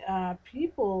 And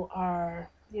people are,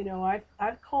 I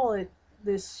call it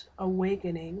this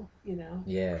awakening,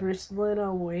 Yeah. crystalline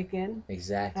awaken.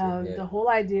 Exactly. Yeah. The whole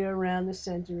idea around the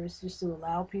center is just to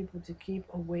allow people to keep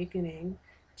awakening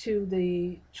to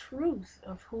the truth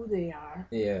of who they are,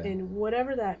 Yeah. and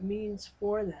whatever that means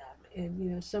for them.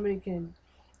 And, somebody can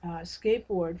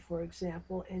skateboard, for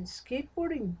example, and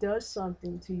skateboarding does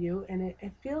something to you, and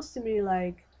it feels to me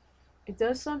like it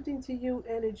does something to you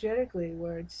energetically,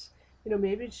 where it's,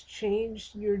 maybe it's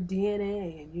changed your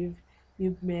DNA, and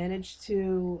you've managed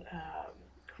to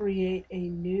create a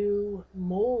new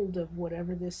mold of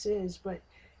whatever this is, but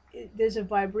there's a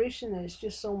vibration that is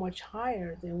just so much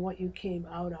higher than what you came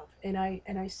out of. And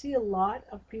I see a lot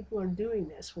of people are doing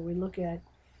this. When we look at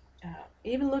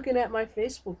even looking at my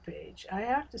Facebook page, I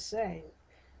have to say,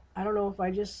 I don't know if I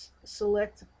just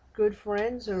select good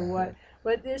friends or what,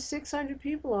 but there's 600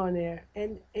 people on there,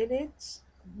 and it's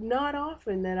not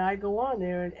often that I go on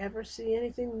there and ever see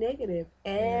anything negative.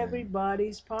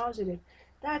 Everybody's positive.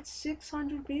 That's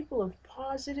 600 people of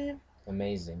positive,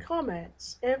 amazing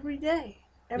comments every day.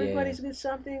 Everybody's got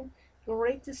something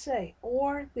great to say,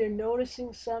 or they're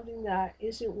noticing something that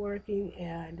isn't working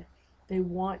and they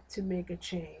want to make a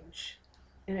change.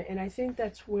 And I think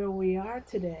that's where we are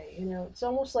today. It's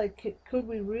almost like, could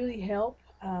we really help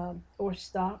or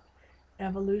stop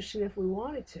evolution if we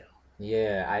wanted to?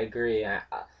 Yeah, I agree.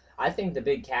 I think the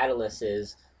big catalyst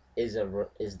is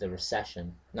the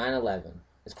recession, 9/11.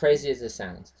 As crazy as it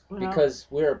sounds, because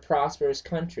we're a prosperous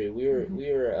country. We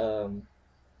were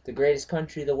the greatest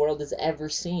country the world has ever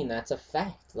seen. That's a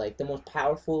fact. Like, the most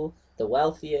powerful, the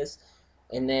wealthiest,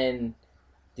 and then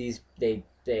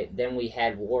then we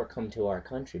had war come to our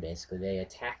country. Basically, they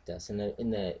attacked us in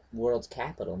the world's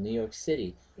capital, New York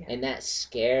City, and that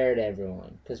scared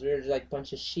everyone because we were just like a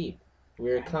bunch of sheep.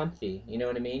 We're comfy. You know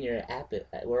what I mean?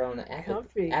 We're on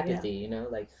Comfy, yeah. apathy. You know,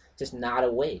 like just not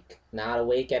awake, not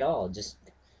awake at all. Just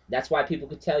that's why people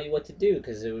could tell you what to do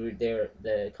because they're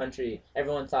the country.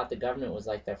 Everyone thought the government was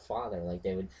like their father. Like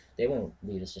they won't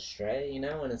lead us astray. You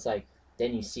know, and it's like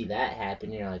then you see that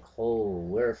happen. You're like, oh,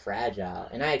 we're fragile.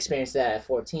 And I experienced that at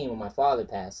 14 when my father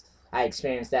passed. I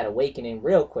experienced that awakening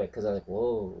real quick because I was like,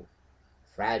 whoa,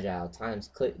 fragile. Times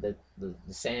click. The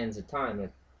sands of time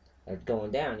are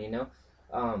going down. You know.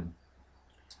 Um,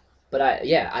 but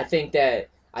I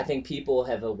think people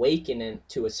have awakened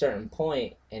to a certain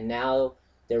point, and now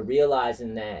they're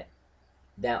realizing that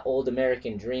that old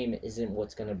American dream isn't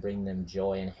what's going to bring them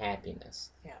joy and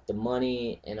happiness. Yeah. The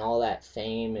money and all that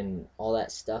fame and all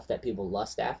that stuff that people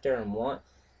lust after and want,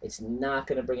 it's not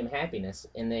going to bring them happiness.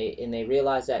 And they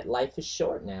realize that life is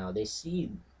short now. They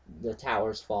see the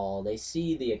towers fall. They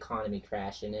see the economy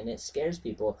crashing, and it scares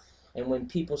people. And when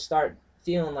people start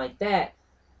feeling like that,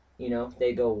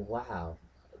 they go, wow,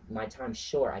 my time's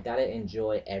short. I gotta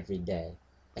enjoy every day.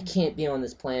 I can't be on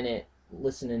this planet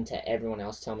listening to everyone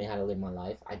else tell me how to live my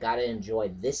life. I gotta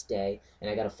enjoy this day, and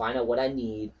I gotta find out what I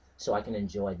need so I can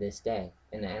enjoy this day.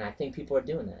 And I think people are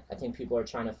doing that. I think people are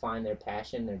trying to find their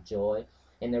passion, their joy,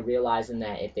 and they're realizing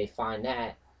that if they find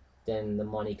that, then the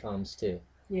money comes too.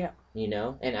 Yeah.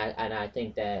 And I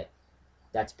think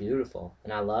that's beautiful,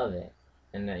 and I love it.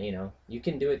 And you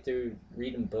can do it through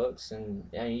reading books, and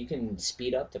you can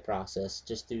speed up the process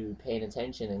just through paying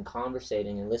attention and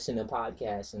conversating and listening to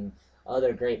podcasts and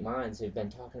other great minds who've been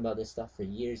talking about this stuff for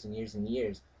years and years and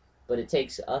years. But it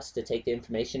takes us to take the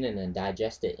information and then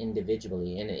digest it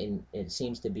individually, and it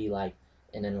seems to be like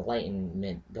an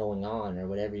enlightenment going on, or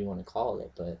whatever you want to call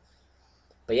it.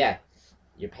 But yeah,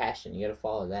 your passion, you got to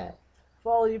follow that.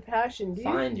 Follow your passion.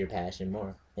 Find your passion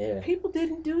more. Yeah. People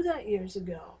didn't do that years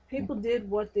ago. People did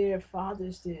what their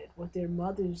fathers did, what their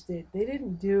mothers did. They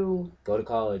didn't do. Go to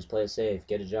college, play it safe,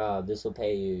 get a job. This will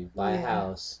pay you. Buy a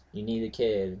house. You need a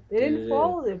kid. They didn't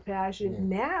follow their passion.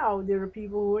 Yeah. Now there are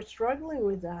people who are struggling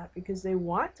with that because they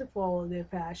want to follow their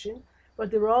passion, but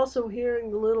they're also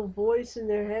hearing the little voice in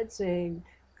their head saying,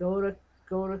 go to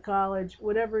college,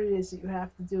 whatever it is that you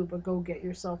have to do, but go get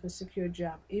yourself a secure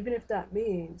job. Even if that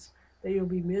means that you'll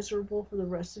be miserable for the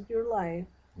rest of your life,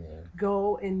 Yeah.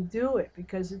 go and do it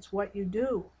because it's what you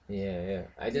do. Yeah.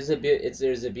 There's a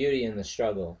beauty in the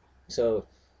struggle. So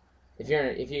if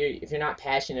you're not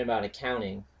passionate about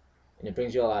accounting, and it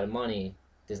brings you a lot of money,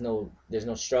 there's no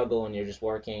struggle, and you're just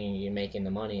working and you're making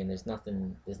the money, and there's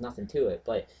nothing to it.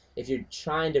 But if you're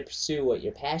trying to pursue what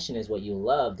your passion is, what you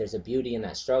love, there's a beauty in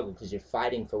that struggle because you're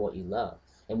fighting for what you love.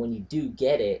 And when you do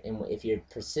get it, and if you're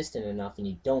persistent enough and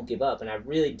you don't give up, and I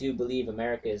really do believe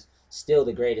America is still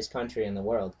the greatest country in the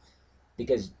world,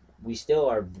 because we still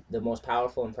are the most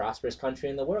powerful and prosperous country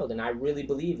in the world, and I really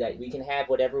believe that we can have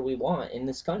whatever we want in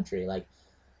this country. Like,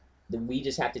 we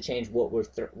just have to change what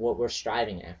we're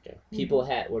striving after. People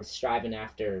were striving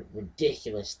after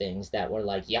ridiculous things that were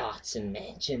like yachts and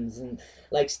mansions and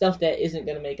like stuff that isn't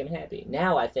going to make them happy.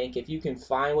 Now I think if you can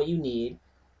find what you need,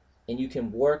 and you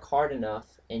can work hard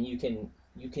enough, and you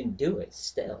can do it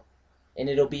still, and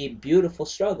it'll be a beautiful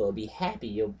struggle. It'll be happy.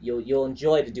 You'll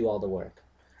enjoy to do all the work.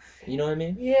 You know what I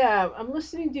mean? Yeah, I'm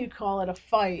listening to you call it a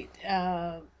fight.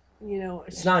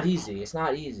 It's not easy. It's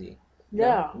not easy.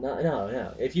 No.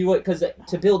 No. If you because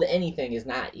to build anything is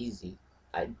not easy.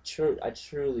 I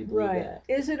truly believe Right. that.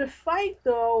 Is it a fight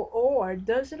though, or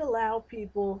does it allow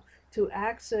people to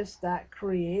access that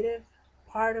creative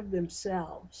part of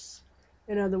themselves?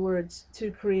 In other words,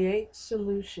 to create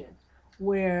solution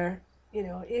where,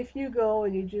 if you go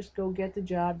and you just go get the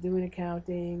job doing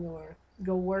accounting or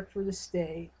go work for the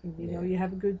state, and, Yeah. you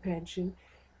have a good pension,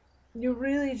 you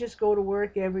really just go to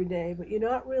work every day, but you're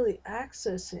not really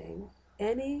accessing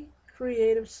any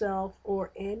creative self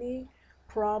or any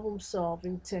problem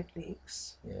solving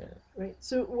techniques, Yeah. right?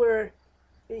 So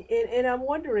and I'm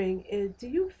wondering, do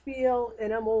you feel,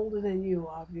 and I'm older than you,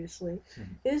 obviously,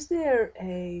 is there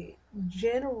a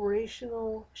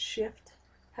generational shift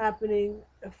happening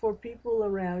for people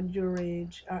around your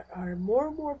age? Are more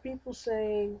and more people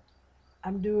saying,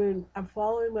 I'm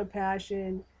following my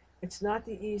passion. It's not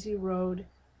the easy road,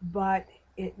 but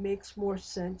it makes more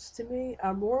sense to me.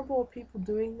 Are more and more people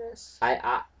doing this?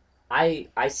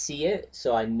 I see it,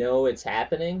 so I know it's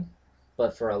happening.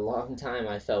 But for a long time,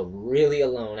 I felt really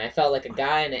alone. I felt like a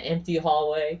guy in an empty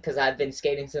hallway because I've been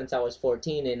skating since I was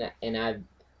 14, and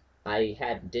I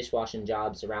had dishwashing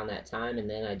jobs around that time, and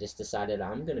then I just decided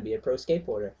I'm gonna be a pro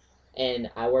skateboarder,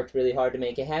 and I worked really hard to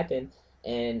make it happen.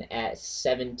 And at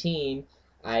 17,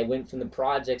 I went from the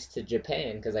projects to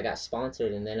Japan because I got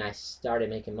sponsored, and then I started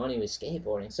making money with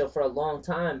skateboarding. So for a long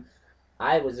time,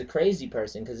 I was a crazy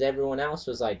person because everyone else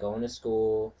was like going to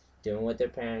school, doing what their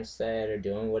parents said, or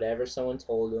doing whatever someone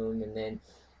told them, and then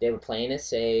they were playing it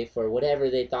safe or whatever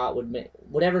they thought would make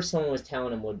whatever someone was telling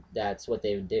them would that's what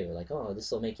they would do. Like, oh, this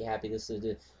will make you happy. This will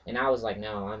do. And I was like,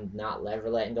 no, I'm not ever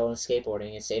letting go of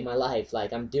skateboarding. It saved my life.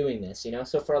 Like, I'm doing this, you know.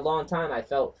 So for a long time, I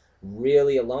felt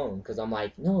really alone because I'm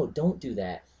like, no, don't do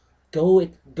that.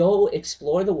 Go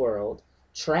explore the world,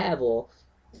 travel,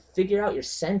 figure out your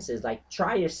senses. Like,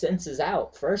 try your senses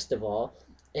out first of all.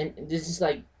 And this is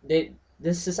like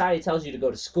this society tells you to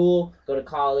go to school, go to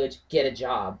college, get a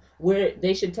job. Where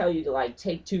they should tell you to like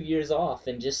take 2 years off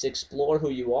and just explore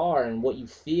who you are and what you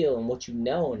feel and what you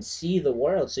know and see the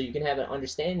world so you can have an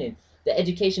understanding. The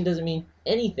education doesn't mean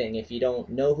anything if you don't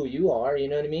know who you are, you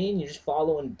know what I mean? You're just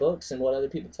following books and what other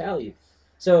people tell you.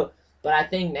 So but I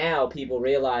think now people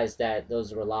realize that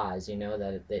those were lies, you know,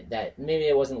 that maybe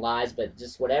it wasn't lies, but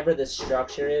just whatever the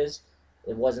structure is,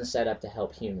 it wasn't set up to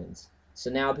help humans. So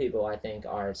now people, I think,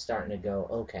 are starting to go,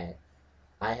 okay,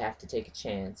 I have to take a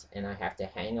chance and I have to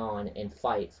hang on and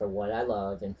fight for what I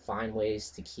love and find ways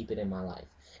to keep it in my life.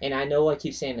 And I know I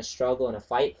keep saying a struggle and a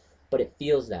fight, but it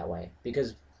feels that way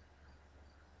because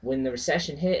when the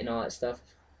recession hit and all that stuff,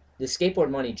 the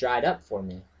skateboard money dried up for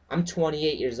me. I'm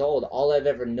 28 years old. All I've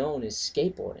ever known is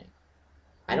skateboarding.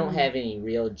 I don't Mm, have any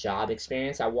real job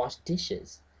experience. I wash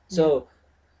dishes. yeah. So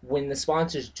when the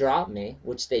sponsors drop me,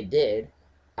 which they did,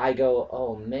 I go,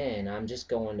 oh man, I'm just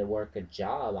going to work a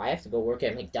job. I have to go work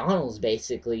at McDonald's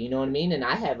basically, you know what I mean? And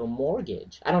I have a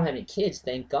mortgage. I don't have any kids,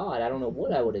 thank God. I don't know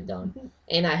what I would have done.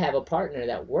 And I have a partner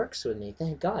that works with me.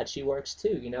 Thank God she works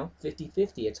too, you know?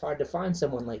 50-50. It's hard to find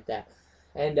someone like that.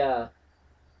 And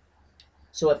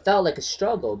so it felt like a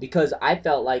struggle because I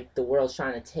felt like the world's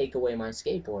trying to take away my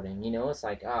skateboarding. You know, it's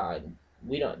like,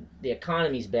 we don't. The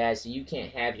economy's bad, so you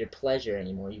can't have your pleasure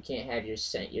anymore. You can't have your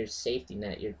safety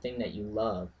net, your thing that you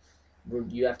love.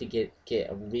 You have to get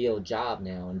a real job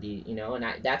now and be, you know. And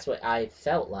that's what I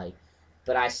felt like,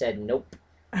 but I said nope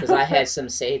because I had some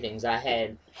savings. I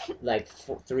had like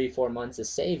 3-4 months of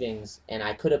savings, and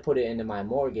I could have put it into my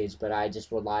mortgage, but I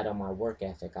just relied on my work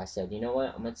ethic. I said, you know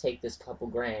what, I'm gonna take this couple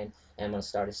grand and I'm gonna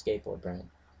start a skateboard brand.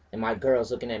 And my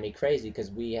girl's looking at me crazy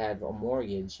because we have a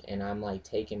mortgage, and I'm like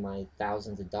taking my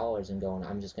thousands of dollars and going,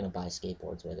 I'm just gonna buy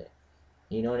skateboards with it.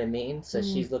 You know what I mean? So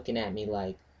Mm. she's looking at me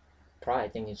like, probably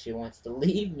thinking she wants to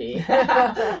leave me.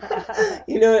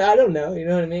 You know, I don't know. You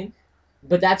know what I mean?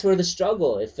 But that's where the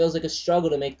struggle. It feels like a struggle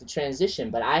to make the transition.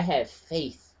 But I have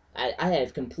faith. I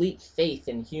have complete faith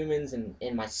in humans and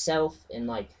in myself. And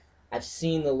like, I've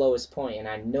seen the lowest point, and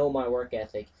I know my work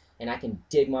ethic, and I can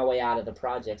dig my way out of the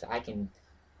projects. I can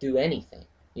do anything.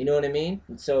 You know what I mean?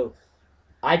 And so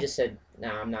I just said,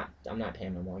 "Nah, I'm not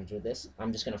paying my mortgage with this.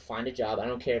 I'm just gonna find a job. I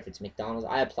don't care if it's McDonald's.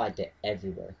 I applied to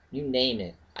everywhere. You name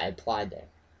it, I applied there.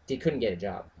 They couldn't get a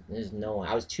job. There's no one.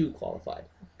 I was too qualified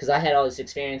because I had all this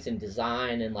experience in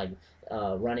design and like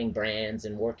running brands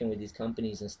and working with these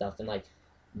companies and stuff. And like,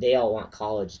 they all want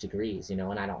college degrees, you know,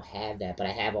 and I don't have that, but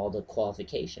I have all the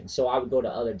qualifications. So I would go to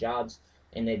other jobs,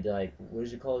 and they'd be like,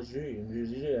 "Where's your college degree?"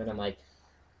 And I'm like,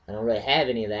 I don't really have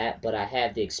any of that, but I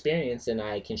have the experience, and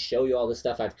I can show you all the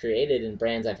stuff I've created and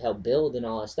brands I've helped build and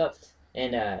all that stuff.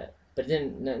 And but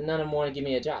then none of them want to give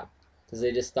me a job because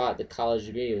they just thought the college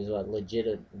degree was what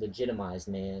legitimized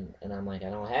me, and I'm like, I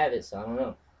don't have it, so I don't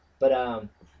know. But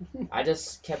I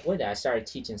just kept with it. I started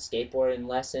teaching skateboarding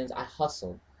lessons. I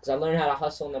hustled because I learned how to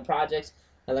hustle in the projects.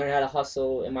 I learned how to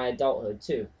hustle in my adulthood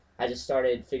too. I just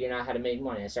started figuring out how to make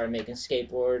money. I started making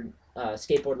skateboard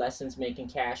lessons, making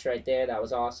cash right there. That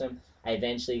was awesome. I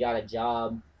eventually got a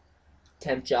job,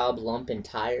 temp job, lumping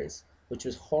tires, which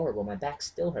was horrible. My back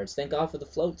still hurts. Thank God for the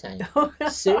float tank.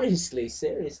 Seriously,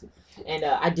 seriously. And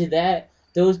I did that.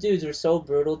 Those dudes were so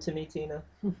brutal to me, Tina.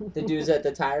 The dudes at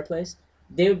the tire place.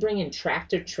 They would bring in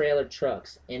tractor trailer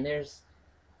trucks, and there's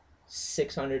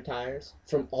 600 tires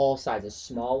from all sizes,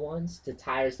 small ones to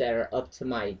tires that are up to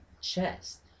my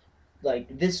chest,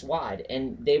 like this wide,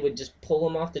 and they would just pull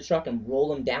them off the truck and roll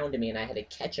them down to me, and I had to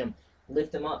catch them,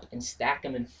 lift them up, and stack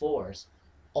them in fours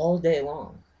all day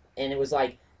long. And it was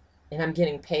like, and I'm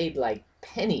getting paid like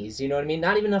pennies, you know what I mean?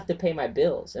 Not even enough to pay my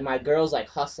bills. And my girl's like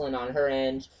hustling on her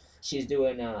end. She's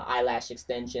doing eyelash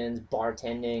extensions,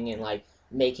 bartending, and like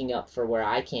making up for where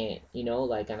I can't, you know,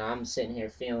 like, and I'm sitting here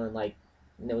feeling like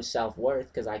no self worth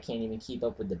because I can't even keep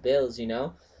up with the bills, you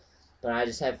know? But I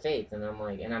just have faith, and I'm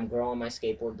like, and I'm growing my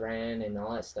skateboard brand and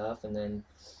all that stuff. And then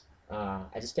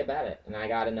I just kept at it, and I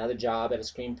got another job at a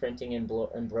screen printing and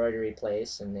embroidery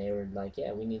place, and they were like,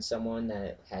 "Yeah, we need someone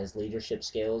that has leadership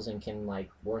skills and can like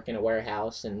work in a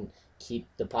warehouse and keep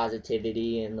the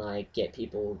positivity and like get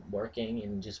people working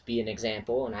and just be an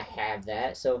example." And I have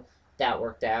that, so that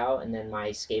worked out. And then my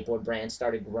skateboard brand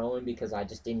started growing because I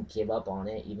just didn't give up on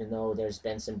it, even though there's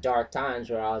been some dark times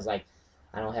where I was like,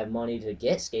 I don't have money to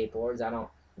get skateboards. I don't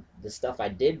the stuff I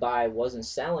did buy wasn't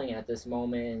selling at this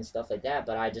moment and stuff like that,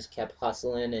 but I just kept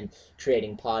hustling and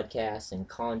creating podcasts and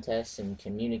contests and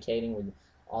communicating with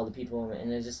all the people,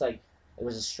 and it's just like it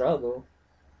was a struggle.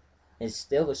 It's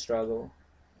still a struggle,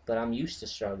 but I'm used to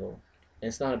struggle. And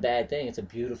it's not a bad thing. It's a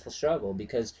beautiful struggle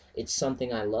because it's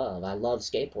something I love. I love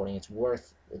skateboarding. It's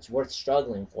worth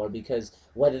struggling for because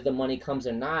whether the money comes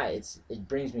or not, it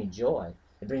brings me joy.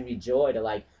 It brings me joy to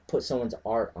like put someone's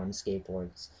art on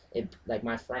skateboards. It like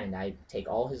my friend, I take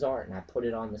all his art and I put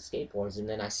it on the skateboards and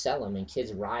then I sell them and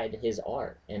kids ride his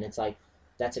art and it's like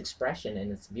that's expression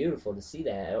and it's beautiful to see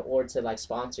that or to like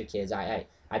sponsor kids. I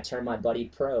turned my buddy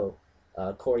pro,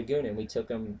 Corey Goonan. We took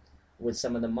him with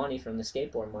some of the money from the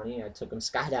skateboard money. I took him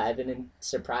skydiving and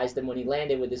surprised him when he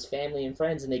landed with his family and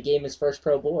friends, and they gave him his first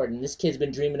pro board. And this kid's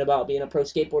been dreaming about being a pro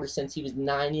skateboarder since he was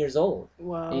 9 years old, and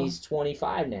Wow. he's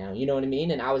 25 now. You know what I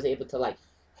mean? And I was able to like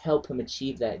help him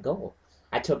achieve that goal.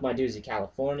 I took my dudes to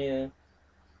California.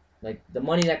 Like the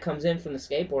money that comes in from the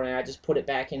skateboarding, I just put it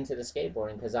back into the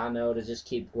skateboarding because I know to just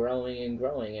keep growing and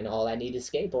growing, and all I need is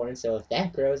skateboarding. So if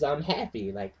that grows, I'm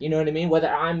happy. Like you know what I mean? Whether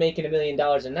I'm making $1 million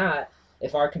or not,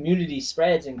 if our community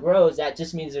spreads and grows, that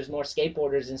just means there's more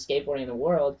skateboarders and skateboarding in the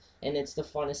world, and it's the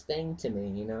funnest thing to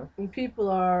me. You know? And people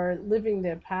are living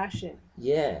their passion,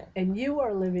 Yeah, and you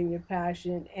are living your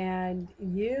passion, and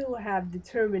you have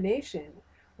determination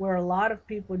where a lot of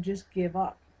people just give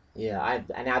up. yeah.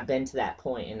 I've been to that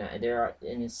point, and there are,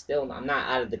 and it's still I'm not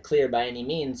out of the clear by any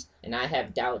means, and I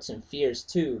have doubts and fears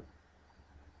too.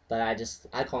 But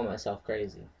I call myself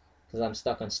crazy because I'm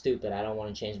stuck on stupid. I don't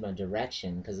want to change my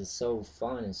direction because it's so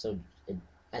fun and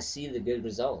I see the good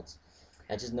results.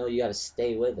 I just know you got to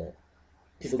stay with it.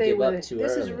 People Stay give with up it. too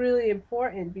This is early. really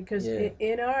important because Yeah,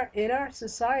 in our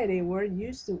society we're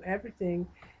used to everything.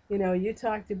 You know, you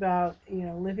talked about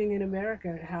living in America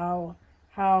and how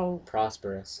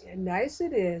prosperous. nice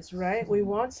it is, right? We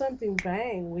want something,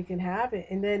 bang, we can have it.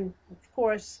 And then, of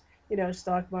course,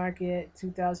 stock market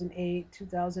 2008,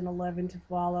 2011 to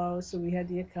follow. So we had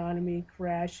the economy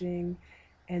crashing.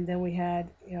 And then we had,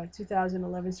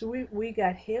 2011. So we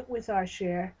got hit with our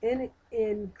share,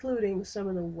 including some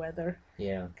of the weather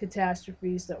Yeah,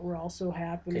 catastrophes that were also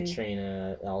happening,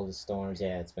 Katrina, all the storms.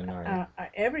 Yeah, it's been gnarly.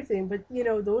 everything. But,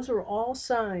 those are all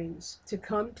signs to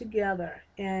come together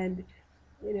and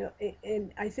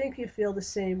and I think you feel the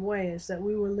same way, is that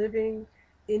we were living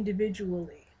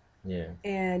individually, Yeah,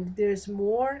 and there's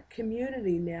more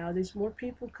community now. There's more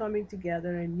people coming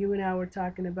together, and you and I were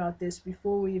talking about this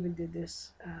before we even did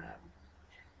this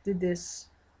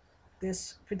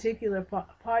particular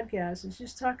podcast. It's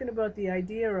just talking about the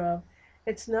idea of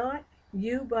it's not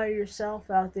you by yourself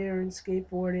out there in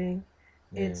skateboarding.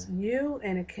 yeah, It's you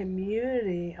and a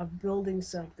community of building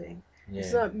something.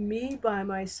 It's yeah, not me by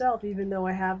myself, even though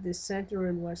I have this center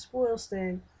in West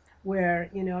Boylston where,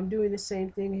 I'm doing the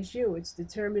same thing as you. It's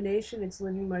determination, it's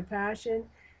living my passion,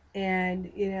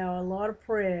 and, a lot of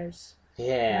prayers.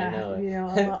 yeah. I know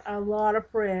it. A lot of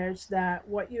prayers that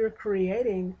what you're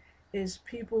creating is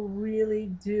people really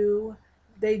do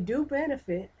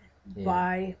benefit Yeah,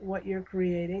 by what you're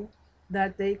creating,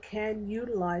 that they can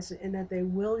utilize it and that they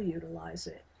will utilize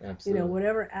it, absolutely.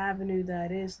 whatever avenue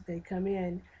that is that they come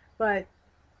in. But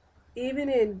even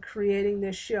in creating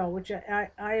this show, which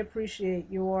I appreciate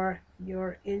your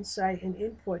insight and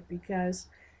input, because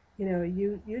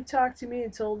you talked to me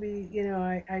and told me,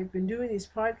 I've been doing these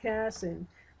podcasts, and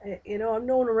I'm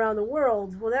known around the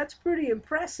world. Well, that's pretty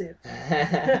impressive.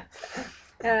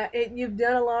 You've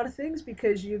done a lot of things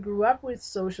because you grew up with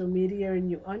social media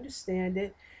and you understand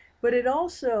it. But it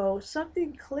also,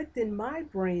 something clicked in my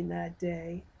brain that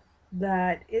day,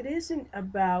 that it isn't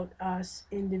about us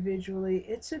individually,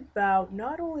 it's about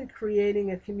not only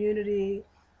creating a community,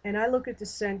 and I look at the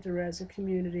center as a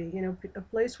community, a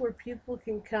place where people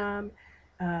can come,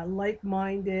 like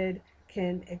minded,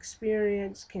 can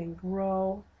experience, can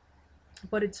grow,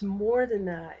 but it's more than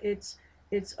that. It's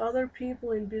other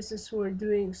people in business who are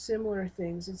doing similar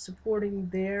things. It's supporting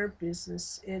their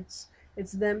business. It's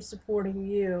them supporting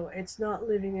you. It's not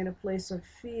living in a place of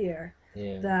fear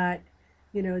Yeah, that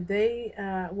they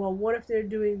well, what if they're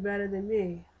doing better than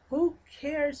me? Who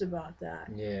cares about that?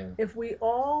 yeah, If we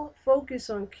all focus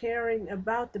on caring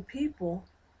about the people,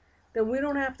 then we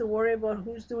don't have to worry about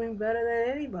who's doing better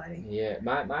than anybody. Yeah,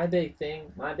 my big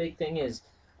thing is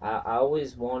I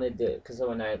always wanted to, because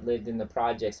when I lived in the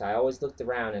projects, I always looked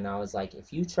around and I was like,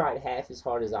 if you tried half as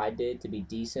hard as I did to be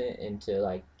decent and to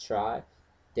like try,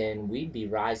 then we'd be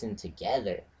rising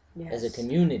together as a Yes.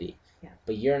 community. Yeah.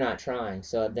 But you're not trying,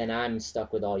 so then I'm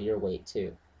stuck with all your weight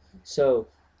too. So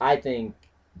I think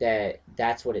that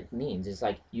that's what it means. It's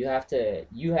like you have to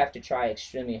try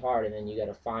extremely hard, and then you got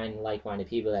to find like-minded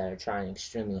people that are trying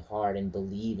extremely hard and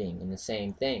believing in the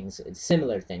same things,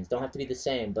 similar things. Don't have to be the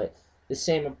same, but the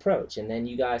same approach. And then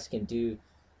you guys can do,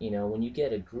 when you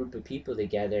get a group of people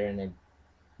together and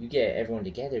you get everyone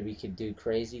together, we could do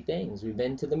crazy things. We've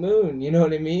been to the moon, you know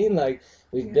what I mean? Like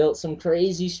we've Yeah. built some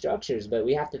crazy structures, but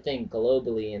we have to think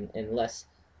globally and less.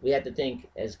 We have to think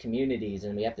as communities,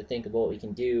 and we have to think of what we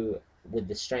can do with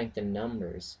the strength in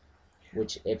numbers.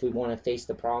 Which, if we want to face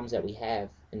the problems that we have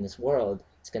in this world,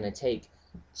 it's going to take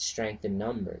strength in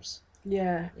numbers.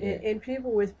 Yeah, Yeah, and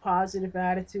people with positive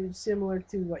attitudes, similar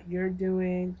to what you're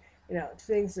doing,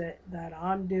 things that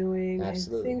I'm doing, and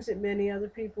absolutely. things that many other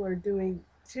people are doing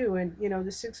too. And,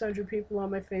 the 600 people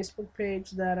on my Facebook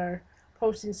page that are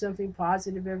posting something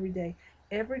positive every day.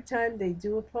 Every time they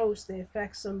do a post, they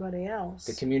affect somebody The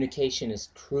else. communication is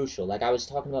crucial. Like I was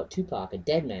talking about Tupac, a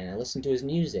dead man. I listened to his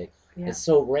music. Yeah. It's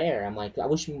so rare. I'm like, I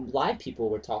wish live people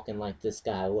were talking like this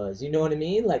guy was. You know what I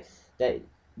mean? Like that.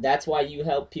 That's why you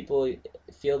help people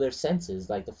feel their senses.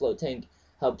 Like the float tank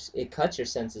helps. It cuts your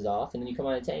senses off, and then you come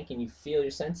on a tank and you feel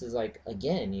your senses like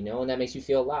again. And that makes you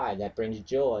feel alive. That brings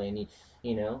joy,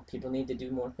 and people need to do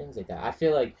more things like that. I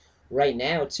feel like right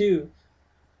now too,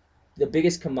 the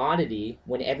biggest commodity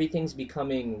when everything's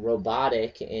becoming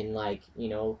robotic and like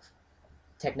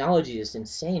technology is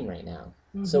insane right now.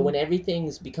 So Hmm. when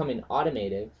everything's becoming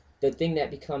automated, the thing that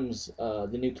becomes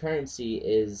the new currency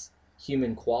is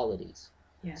human qualities.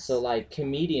 So Yes. like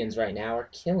comedians right now are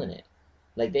killing it.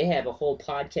 Like they have a whole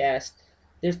podcast.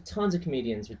 There's tons of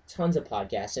comedians with tons of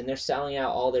podcasts, and they're selling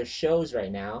out all their shows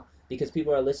right now because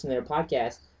people are listening to their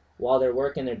podcasts while they're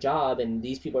working their job, and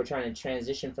these people are trying to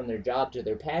transition from their job to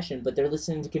their passion, but they're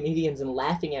listening to comedians and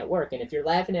laughing at work. And if you're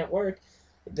laughing at work,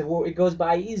 it goes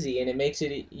by easy, and it makes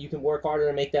it you can work harder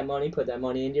to make that money, put that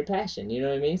money into your passion. You know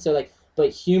what I mean? So like, but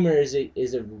humor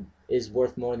is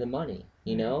worth more than money.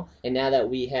 Right. And now that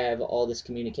we have all this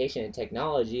communication and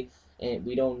technology, and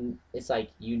we don't, it's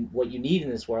like what you need in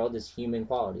this world is human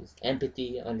qualities,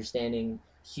 empathy, understanding,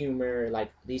 humor,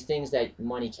 like these things that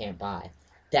money can't buy.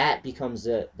 That becomes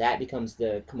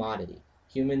the commodity.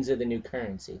 Humans are the new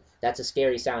currency. That's a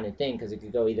scary sounding thing because it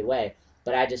could go either way,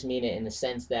 but I just mean it in the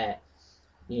sense that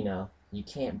you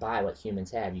can't buy what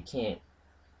humans have. You can't.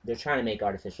 They're trying to make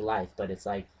artificial life, but it's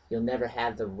like you'll never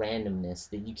have the randomness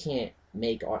that you can't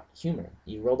make humor.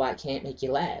 Your robot can't make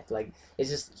you laugh. Like it's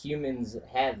just humans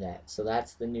have that. So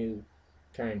that's the new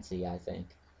currency, I think,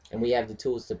 and we have the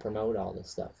tools to promote all this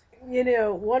stuff.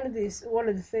 One of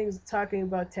the things talking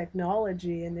about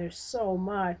technology, and there's so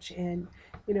much, and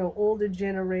older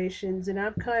generations, and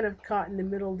I'm kind of caught in the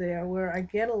middle there where I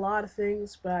get a lot of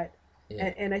things, but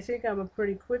Yeah. and I think I'm a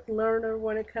pretty quick learner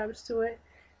when it comes to it.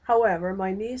 However,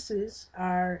 my nieces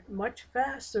are much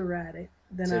faster at it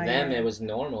than To I them, it am. was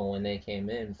normal when they came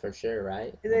in, for sure,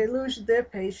 right? They lose their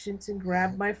patience and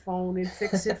grab my phone and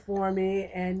fix it for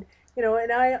me, and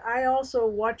I also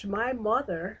watch my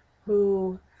mother,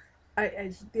 who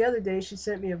the other day she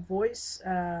sent me a voice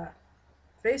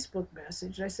Facebook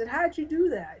message. I said, "How'd you do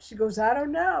that?" She goes, "I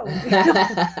don't know."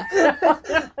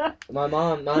 my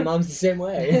mom's the same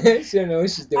way. She don't know what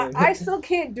she's doing. I still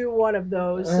can't do one of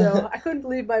those, so I couldn't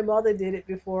believe my mother did it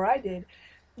before I did.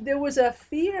 There was a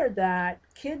fear that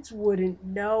kids wouldn't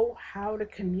know how to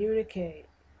communicate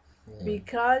Yeah.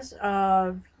 because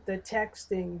of the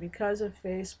texting, because of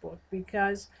Facebook,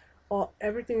 because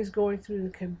everything's going through the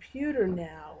computer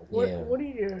now. What Yeah. what are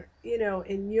your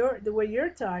in your the way you're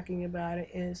talking about it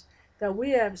is that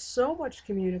we have so much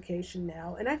communication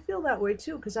now, and I feel that way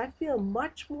too because I feel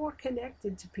much more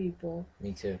connected to people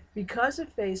Me too. because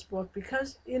of Facebook,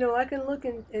 because I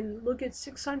can and look at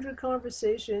 600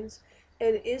 conversations,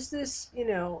 and is this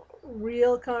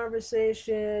real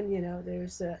conversation?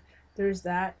 There's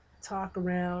that talk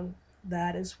around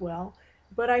that as well,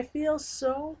 but I feel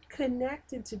so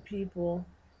connected to people,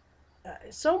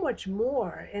 so much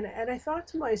more, and I thought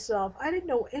to myself, I didn't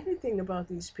know anything about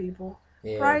these people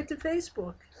Yeah. prior to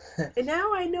Facebook. And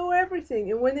now I know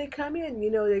everything. And when they come in,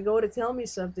 they go to tell me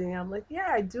something. I'm like, yeah,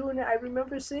 I do. And I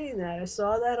remember seeing that. I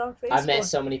saw that on I've met Facebook.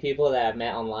 so many people that I've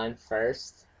met online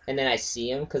first, and then I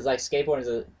see them because like skateboarding is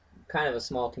a kind of a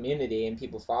small community, and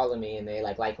people follow me and they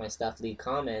like my stuff, leave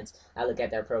comments. I look at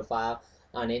their profile,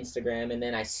 on Instagram, and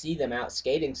then I see them out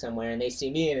skating somewhere, and they see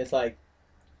me, and it's like,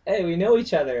 hey, we know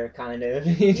each other, kind of.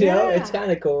 It's Yeah.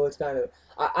 kind of cool. It's kind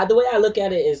of the way I look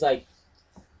at it is like,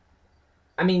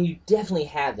 I mean, you definitely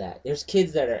have that. There's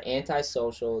kids that are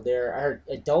antisocial. There are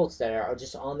adults that are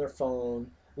just on their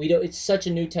phone. We don't. It's such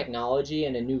a new technology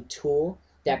and a new tool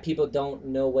that people don't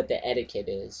know what the etiquette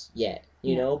is yet.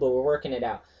 Yeah. But we're working it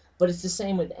out. But it's the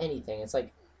same with anything. It's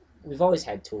like we've always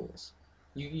had tools.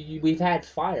 We've had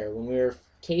fire when we were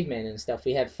cavemen and stuff.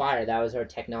 We had fire. That was our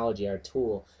technology, our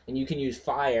tool. And you can use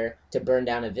fire to burn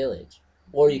down a village,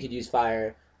 or you could use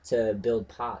fire to build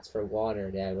pots for water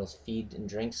that will feed and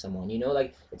drink someone.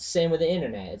 Like it's the same with the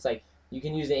internet. It's like you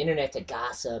can use the internet to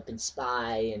gossip and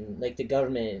spy and like the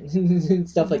government and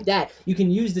stuff like that. You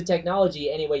can use the technology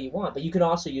any way you want, but you can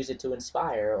also use it to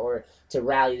inspire or to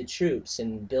rally the troops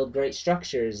and build great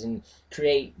structures and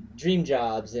create dream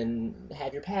jobs and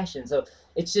have your passion. So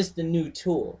it's just the new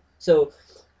tool. So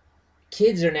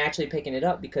kids are naturally picking it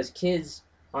up because kids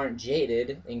aren't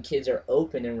jaded and kids are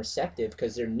open and receptive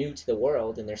because they're new to the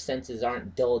world and their senses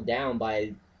aren't dulled down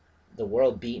by the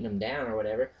world beating them down or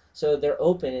whatever. So they're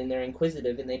open and they're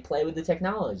inquisitive and they play with the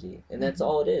technology. And that's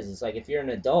all it is. It's like if you're an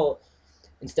adult,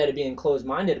 instead of being closed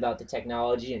minded about the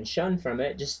technology and shun from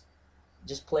it, just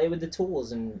play with the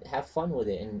tools and have fun with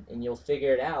it and you'll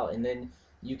figure it out, and then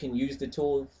you can use the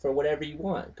tool for whatever you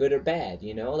want, good or bad.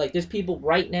 Like there's people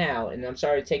right now, and I'm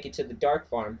sorry to take you to the dark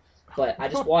farm, but I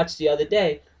just watched the other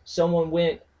day,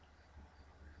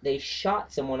 they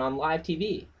shot someone on live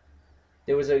TV.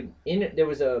 There was a there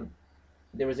was a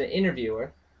there was an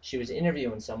interviewer. She was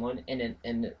interviewing someone,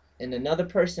 and another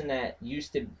person that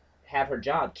used to have her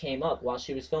job came up while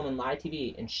she was filming live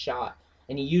TV and shot.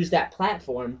 And he used that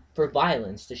platform for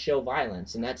violence, to show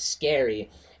violence, and that's scary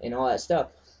and all that stuff.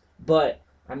 But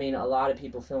I mean, a lot of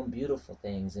people film beautiful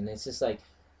things, and it's just like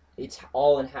it's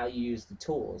all in how you use the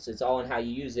tools. It's all in how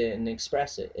you use it and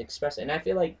express it. And I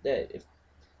feel like that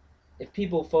if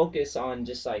people focus on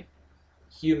just like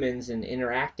humans and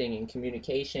interacting and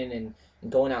communication and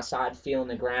going outside, feeling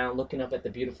the ground, looking up at the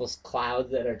beautiful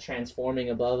clouds that are transforming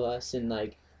above us, and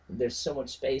like there's so much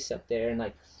space up there, and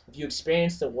like if you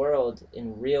experience the world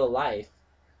in real life,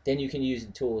 then you can use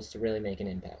the tools to really make an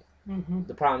impact. Mm-hmm.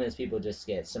 The problem is people just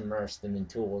get submersed in the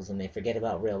tools and they forget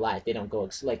about real life. They don't go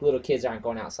like little kids aren't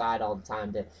going outside all the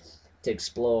time to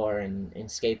explore and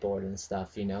skateboard and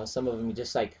stuff. Some of them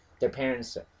just like their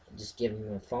parents just give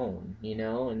them a phone.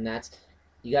 And that's,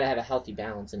 you got to have a healthy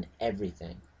balance in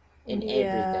everything,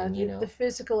 Yeah, the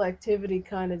physical activity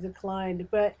kind of declined.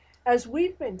 But as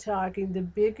we've been talking, the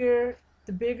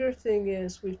bigger thing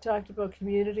is we've talked about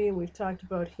community and we've talked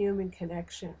about human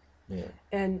connection. Yeah.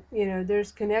 And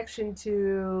there's connection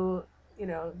to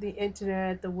the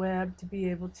internet, the web, to be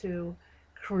able to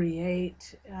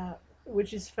create,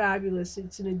 which is fabulous.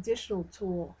 It's an additional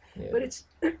tool, Yeah. but it's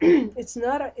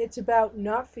it's about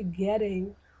not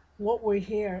forgetting what we're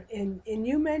here. And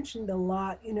you mentioned a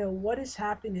lot, what is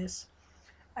happiness.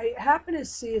 I happened to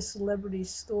see a celebrity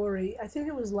story, I think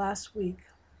it was last week,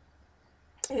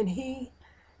 and he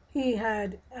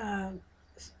had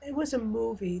it was a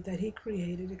movie that he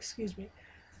created, excuse me.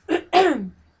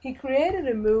 He created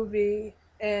a movie,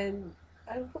 and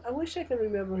I wish I could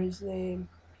remember his name,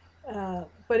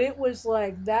 but it was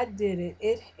like that did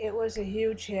it. It was a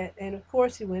huge hit, and of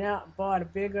course he went out and bought a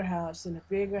bigger house and a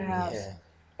bigger house, Yeah.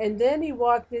 and then he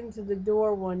walked into the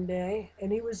door one day,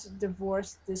 and he was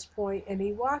divorced at this point, and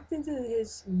he walked into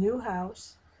his new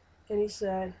house, and he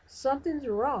said, "Something's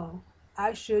wrong.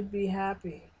 I should be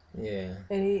happy." Yeah.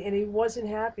 And he wasn't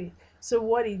happy. So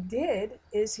what he did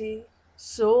is he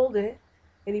sold it,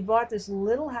 and he bought this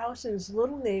little house in this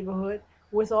little neighborhood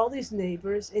with all these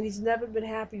neighbors, and he's never been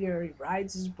happier. He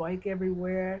rides his bike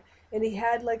everywhere, and he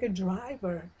had like a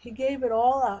driver. He gave it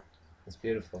all up It's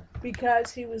beautiful.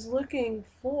 because he was looking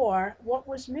for what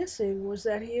was missing was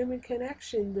that human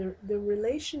connection, the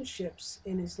relationships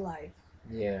in his life.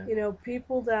 Yeah.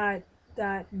 People that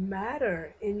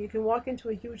matter, and you can walk into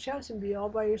a huge house and be all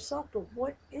by yourself, but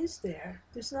what is there?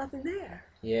 There's nothing there.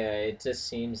 Yeah, it just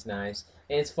seems nice.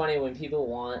 And it's funny when people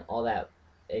want all that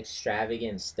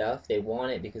extravagant stuff, they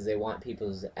want it because they want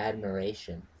people's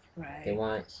admiration. They Right.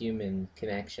 want human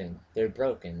connection. They're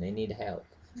broken. They need help.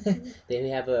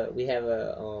 Mm-hmm. We have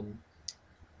a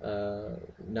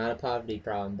not a poverty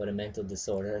problem, but a mental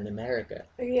disorder in America.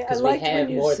 Yeah, I Because we liked when have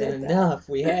you more than said that. enough.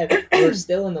 We're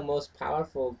still in the most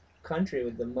powerful country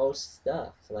with the most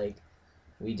stuff. Like,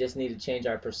 we just need to change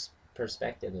our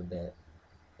perspective a bit.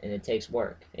 And it takes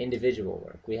work, individual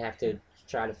work. We have to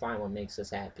try to find what makes us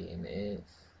happy. And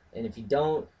if you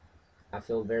don't I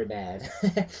feel very bad.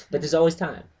 But there's always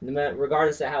time. No matter,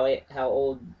 regardless of how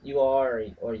old you are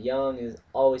or young, there's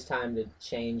always time to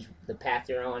change the path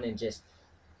you're on and just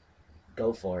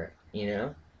go for it. You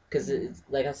know, because it's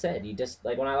like I said, you just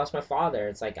like when I lost my father,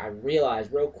 it's like I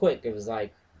realized real quick it was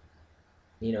like,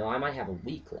 you know, I might have a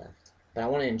week left, but I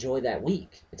want to enjoy that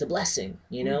week. It's a blessing.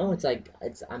 You know, it's like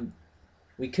it's I'm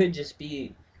we could just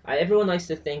be. Everyone likes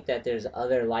to think that there's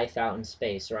other life out in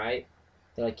space, right?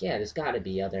 They're like, yeah, there's got to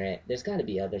be other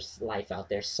life out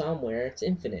there somewhere. It's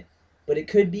infinite, but it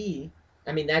could be.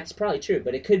 I mean, that's probably true,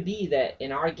 but it could be that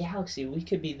in our galaxy, we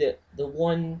could be the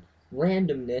one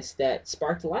randomness that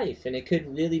sparked life, and it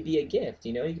could really be a gift.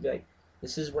 You know, you could be like,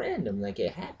 this is random, like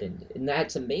it happened, and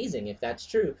that's amazing if that's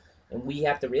true. And we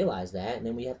have to realize that, and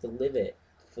then we have to live it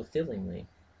fulfillingly.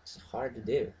 It's hard to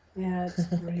do. Yeah, it's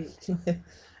great.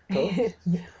 Cool.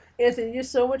 Anthony, you're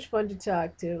so much fun to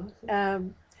talk to.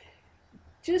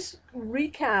 Just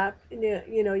recap.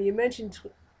 You mentioned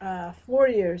 4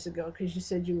 years ago because you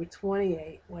said you were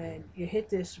 28 when you hit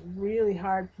this really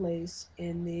hard place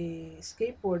in the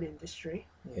skateboard industry.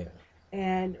 Yeah.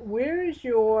 And where is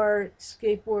your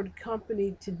skateboard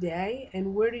company today,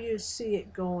 and where do you see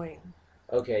it going?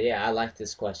 Okay, yeah, I like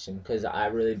this question because I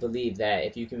really believe that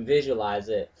if you can visualize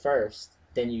it first,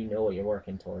 then you know what you're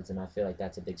working towards, and I feel like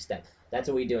that's a big step. That's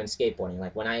what we do in skateboarding.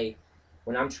 Like when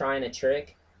I'm trying a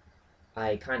trick,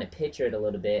 I kind of picture it a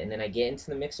little bit, and then I get into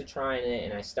the mix of trying it,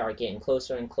 and I start getting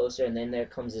closer and closer, and then there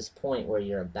comes this point where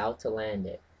you're about to land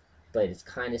it, but it's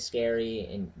kind of scary,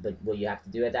 and but what you have to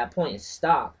do at that point is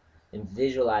stop and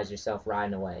visualize yourself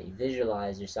riding away. You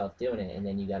visualize yourself doing it, and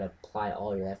then you got to apply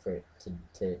all your effort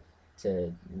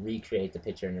to recreate the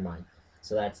picture in your mind.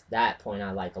 So that's that point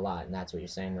I like a lot, and that's what you're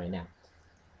saying right now.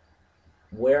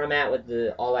 Where I'm at with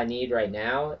the all I need right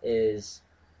now is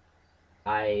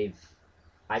I've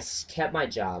kept my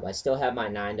job. I still have my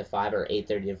 9 to 5 or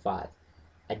 8:30 to 5.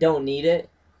 I don't need it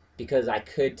because I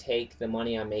could take the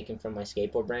money I'm making from my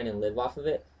skateboard brand and live off of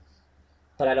it,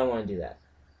 but I don't want to do that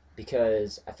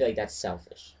because I feel like that's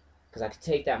selfish. Because I could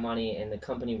take that money and the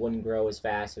company wouldn't grow as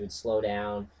fast. It would slow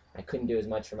down. I couldn't do as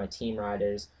much for my team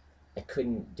riders. I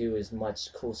couldn't do as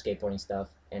much cool skateboarding stuff,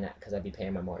 and because I'd be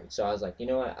paying my mortgage. So I was like, you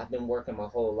know what? I've been working my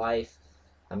whole life.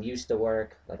 I'm used to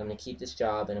work. Like I'm gonna keep this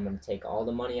job, and I'm gonna take all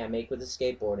the money I make with the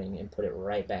skateboarding and put it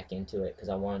right back into it because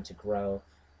I wanted to grow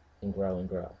and grow and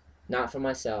grow. Not for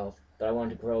myself, but I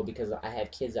wanted to grow because I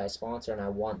have kids I sponsor and I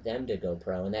want them to go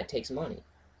pro, and that takes money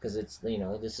because it's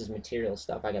this is material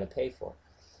stuff I gotta pay for,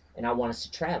 and I want us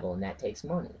to travel, and that takes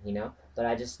money. But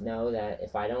I just know that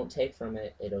if I don't take from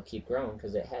it, it'll keep growing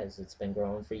because it has. It's been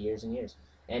growing for years and years.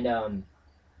 And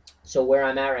so where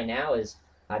I'm at right now is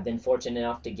I've been fortunate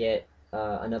enough to get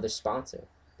another sponsor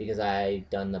because I've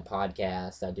done the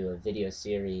podcast. I do a video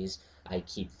series. I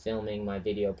keep filming my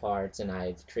video parts, and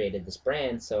I've created this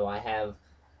brand. So I have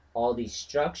all these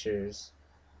structures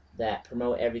that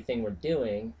promote everything we're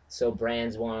doing, so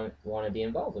brands want to be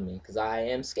involved with me because I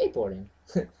am skateboarding.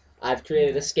 I've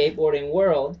created a skateboarding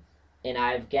world, and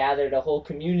I've gathered a whole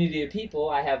community of people.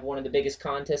 I have one of the biggest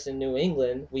contests in New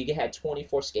England. We had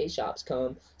 24 skate shops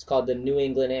come. It's called the New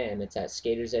England Am. It's at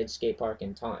Skaters Edge Skate Park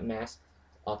in Taunton, Mass.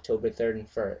 October 3rd and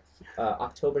 4th,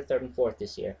 October 3rd and 4th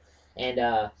this year. And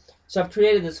so I've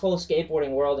created this whole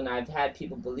skateboarding world, and I've had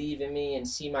people believe in me and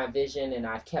see my vision, and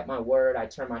I've kept my word. I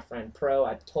turned my friend pro.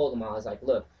 I told him, I was like,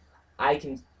 look, I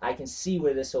can see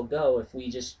where this will go if we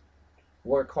just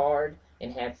work hard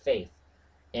and have faith.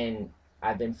 And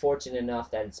I've been fortunate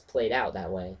enough that it's played out that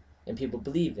way, and people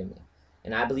believe in me,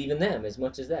 and I believe in them as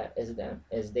much as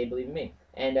they believe in me.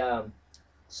 And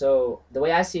so the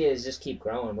way I see it is just keep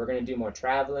growing. We're gonna do more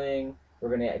traveling. We're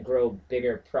gonna grow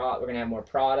bigger. We're gonna have more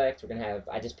product. We're gonna have.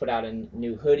 I just put out a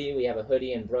new hoodie. We have a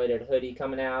hoodie, embroidered hoodie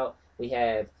coming out. We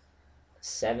have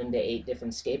 7 to 8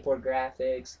 different skateboard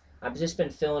graphics. I've just been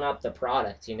filling up the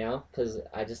product, because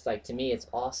I just like, to me it's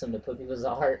awesome to put people's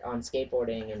art on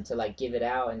skateboarding and to like give it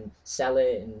out and sell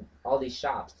it and all these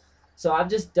shops. So I've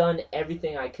just done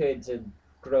everything I could to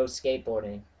grow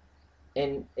skateboarding,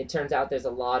 and it turns out there's a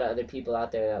lot of other people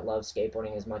out there that love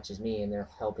skateboarding as much as me, and they're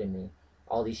helping me.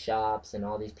 All these shops and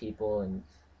all these people, and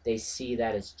they see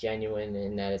that it's genuine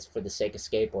and that it's for the sake of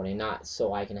skateboarding, not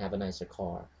so I can have a nicer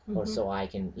car or Mm-hmm. so I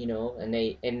can, and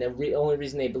the only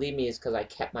reason they believe me is because I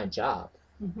kept my job.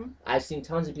 Mm-hmm. I've seen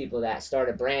tons of people that start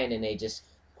a brand and they just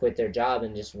quit their job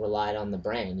and just relied on the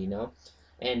brand.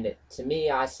 And to me,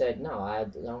 I said, no, I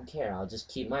don't care. I'll just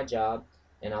keep my job,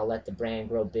 and I'll let the brand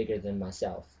grow bigger than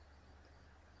myself.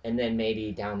 And then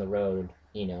maybe down the road,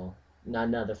 not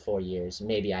another 4 years,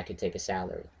 maybe I could take a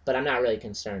salary. But I'm not really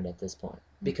concerned at this point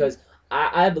Mm-hmm. because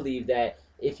I believe that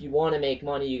if you want to make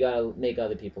money, you gotta make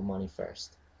other people money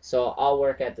first. So I'll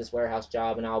work at this warehouse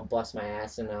job and I'll bust my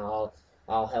ass and I'll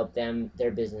help them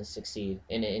their business succeed.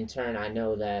 And in turn, I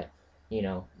know that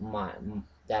my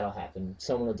that'll happen.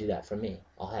 Someone will do that for me.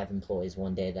 I'll have employees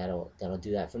one day that'll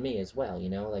do that for me as well.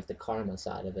 Like the karma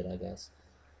side of it, I guess.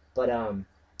 But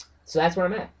so that's where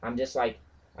I'm at. I'm just like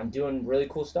I'm doing really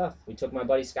cool stuff. We took my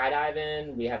buddy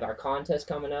skydiving. We have our contest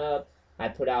coming up. I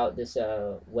put out this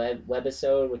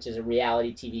webisode, which is a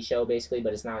reality TV show basically,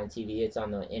 but it's not on TV. It's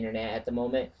on the internet at the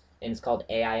moment, and it's called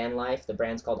AIN Life. The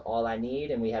brand's called All I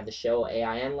Need, and we have the show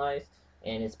AIN Life,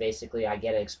 and it's basically I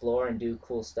get to explore and do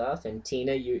cool stuff. And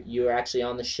Tina, you were actually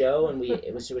on the show, and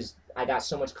it was I got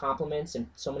so much compliments, and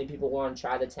so many people want to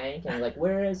try the tank, and like,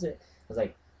 where is it? I was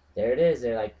like, there it is.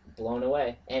 They're like blown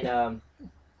away, and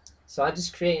so I'm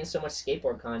just creating so much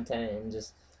skateboard content, and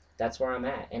just that's where I'm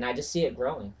at, and I just see it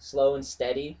growing, slow and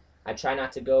steady. I try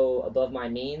not to go above my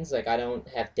means. Like I don't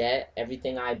have debt.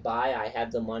 Everything I buy, I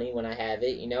have the money when I have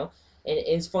it. And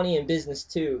it's funny in business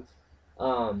too.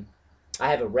 Um, I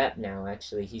have a rep now.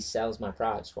 Actually, he sells my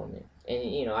products for me,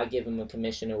 and I give him a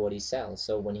commission of what he sells.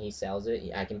 So when he sells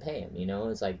it, I can pay him.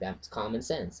 It's like that's common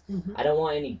sense. Mm-hmm. I don't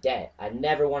want any debt. I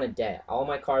never wanted debt. All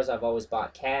my cars I've always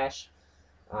bought cash.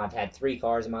 I've had 3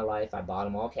 cars in my life. I bought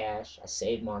them all cash. I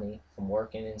saved money from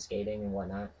working and skating and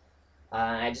whatnot.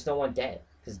 I just don't want debt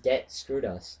because debt screwed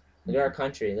us. Look at our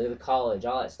country. Look at the college,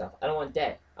 all that stuff. I don't want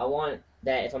debt. I want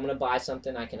that if I'm going to buy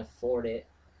something, I can afford it,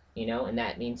 and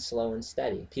that means slow and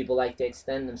steady. People like to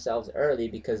extend themselves early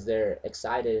because they're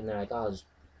excited and they're like, oh,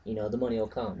 the money will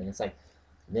come. And it's like,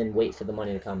 then wait for the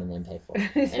money to come and then pay for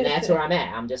it. And that's where I'm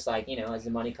at. I'm just like, as the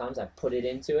money comes, I put it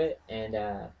into it, and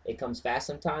it comes fast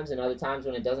sometimes, and other times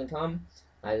when it doesn't come,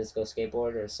 I just go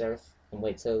skateboard or surf and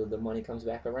wait till the money comes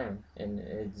back around, and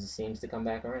it just seems to come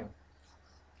back around.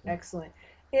 Excellent.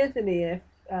 Anthony, if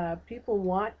people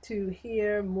want to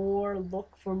hear more,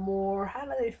 look for more, how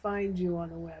do they find you on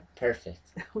the web? Perfect.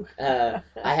 I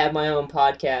have my own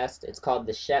podcast. It's called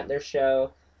The Shetler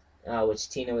Show, which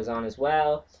Tina was on as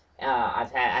well. I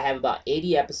have about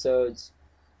 80 episodes,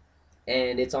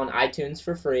 and it's on iTunes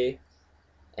for free.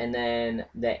 And then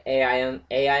the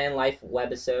AIN Life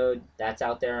webisode, that's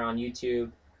out there on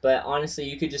YouTube. But honestly,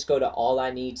 you could just go to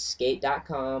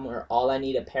allineedskate.com or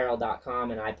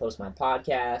allineedapparel.com, and I post my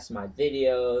podcasts, my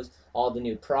videos, all the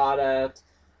new product,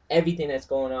 everything that's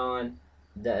going on.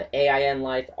 The AIN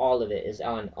Life, all of it is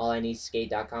on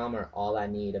allineedskate.com or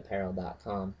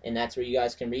allineedapparel.com. And that's where you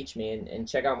guys can reach me and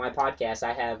check out my podcast.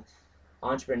 I have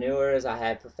entrepreneurs, I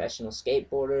have professional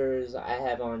skateboarders, I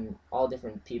have on all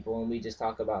different people, and we just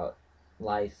talk about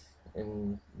life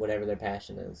and whatever their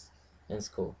passion is. And it's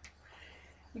cool.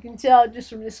 You can tell just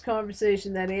from this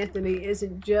conversation that Anthony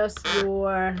isn't just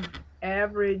your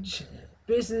average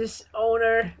business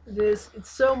owner. It's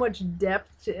so much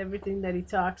depth to everything that he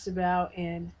talks about,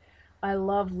 and I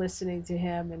love listening to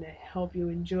him, and I hope you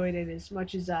enjoyed it as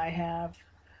much as I have.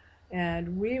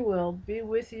 And we will be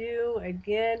with you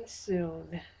again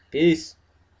soon. Peace.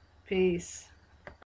 Peace.